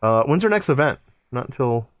 When's our next event? Not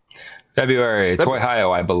until February. Toy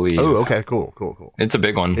Ohio, I believe. Oh, okay. Cool. It's a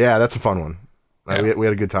big one. Yeah, that's a fun one. Yeah. We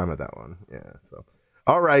had a good time at that one. Yeah. So,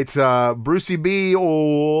 all right, Brucey B,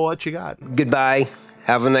 what you got? Goodbye.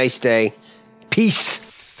 Have a nice day. Peace.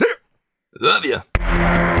 Sir. Love you.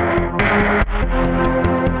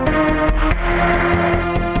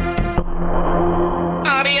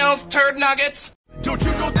 Adios, turd nuggets. Don't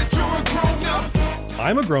you know that you're a grown-up?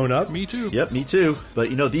 I'm a grown-up. Me too. Yep, me too. But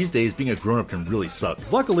these days being a grown-up can really suck.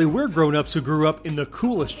 Luckily, we're grown-ups who grew up in the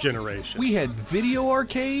coolest generation. We had video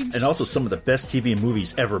arcades. And also some of the best TV and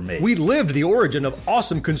movies ever made. We lived the origin of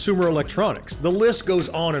awesome consumer electronics. The list goes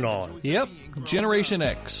on and on. Yep, Generation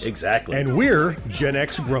X. Exactly. And we're Gen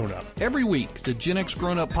X grown-up. Every week, the Gen X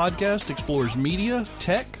Grown Up podcast explores media,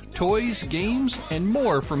 tech, toys, games, and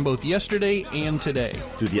more from both yesterday and today.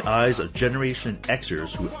 Through the eyes of Generation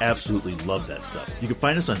Xers who absolutely love that stuff. You can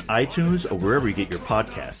find us on iTunes or wherever you get your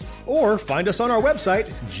podcasts. Or find us on our website,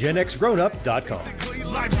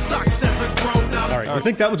 genxgrownup.com. Life sucks as a grown-up. All right, you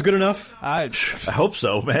think that was good enough? I hope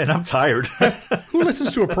so, man. I'm tired. Who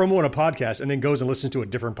listens to a promo on a podcast and then goes and listens to a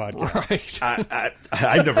different podcast? Right.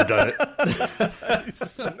 I've never done it.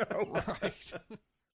 No. Right.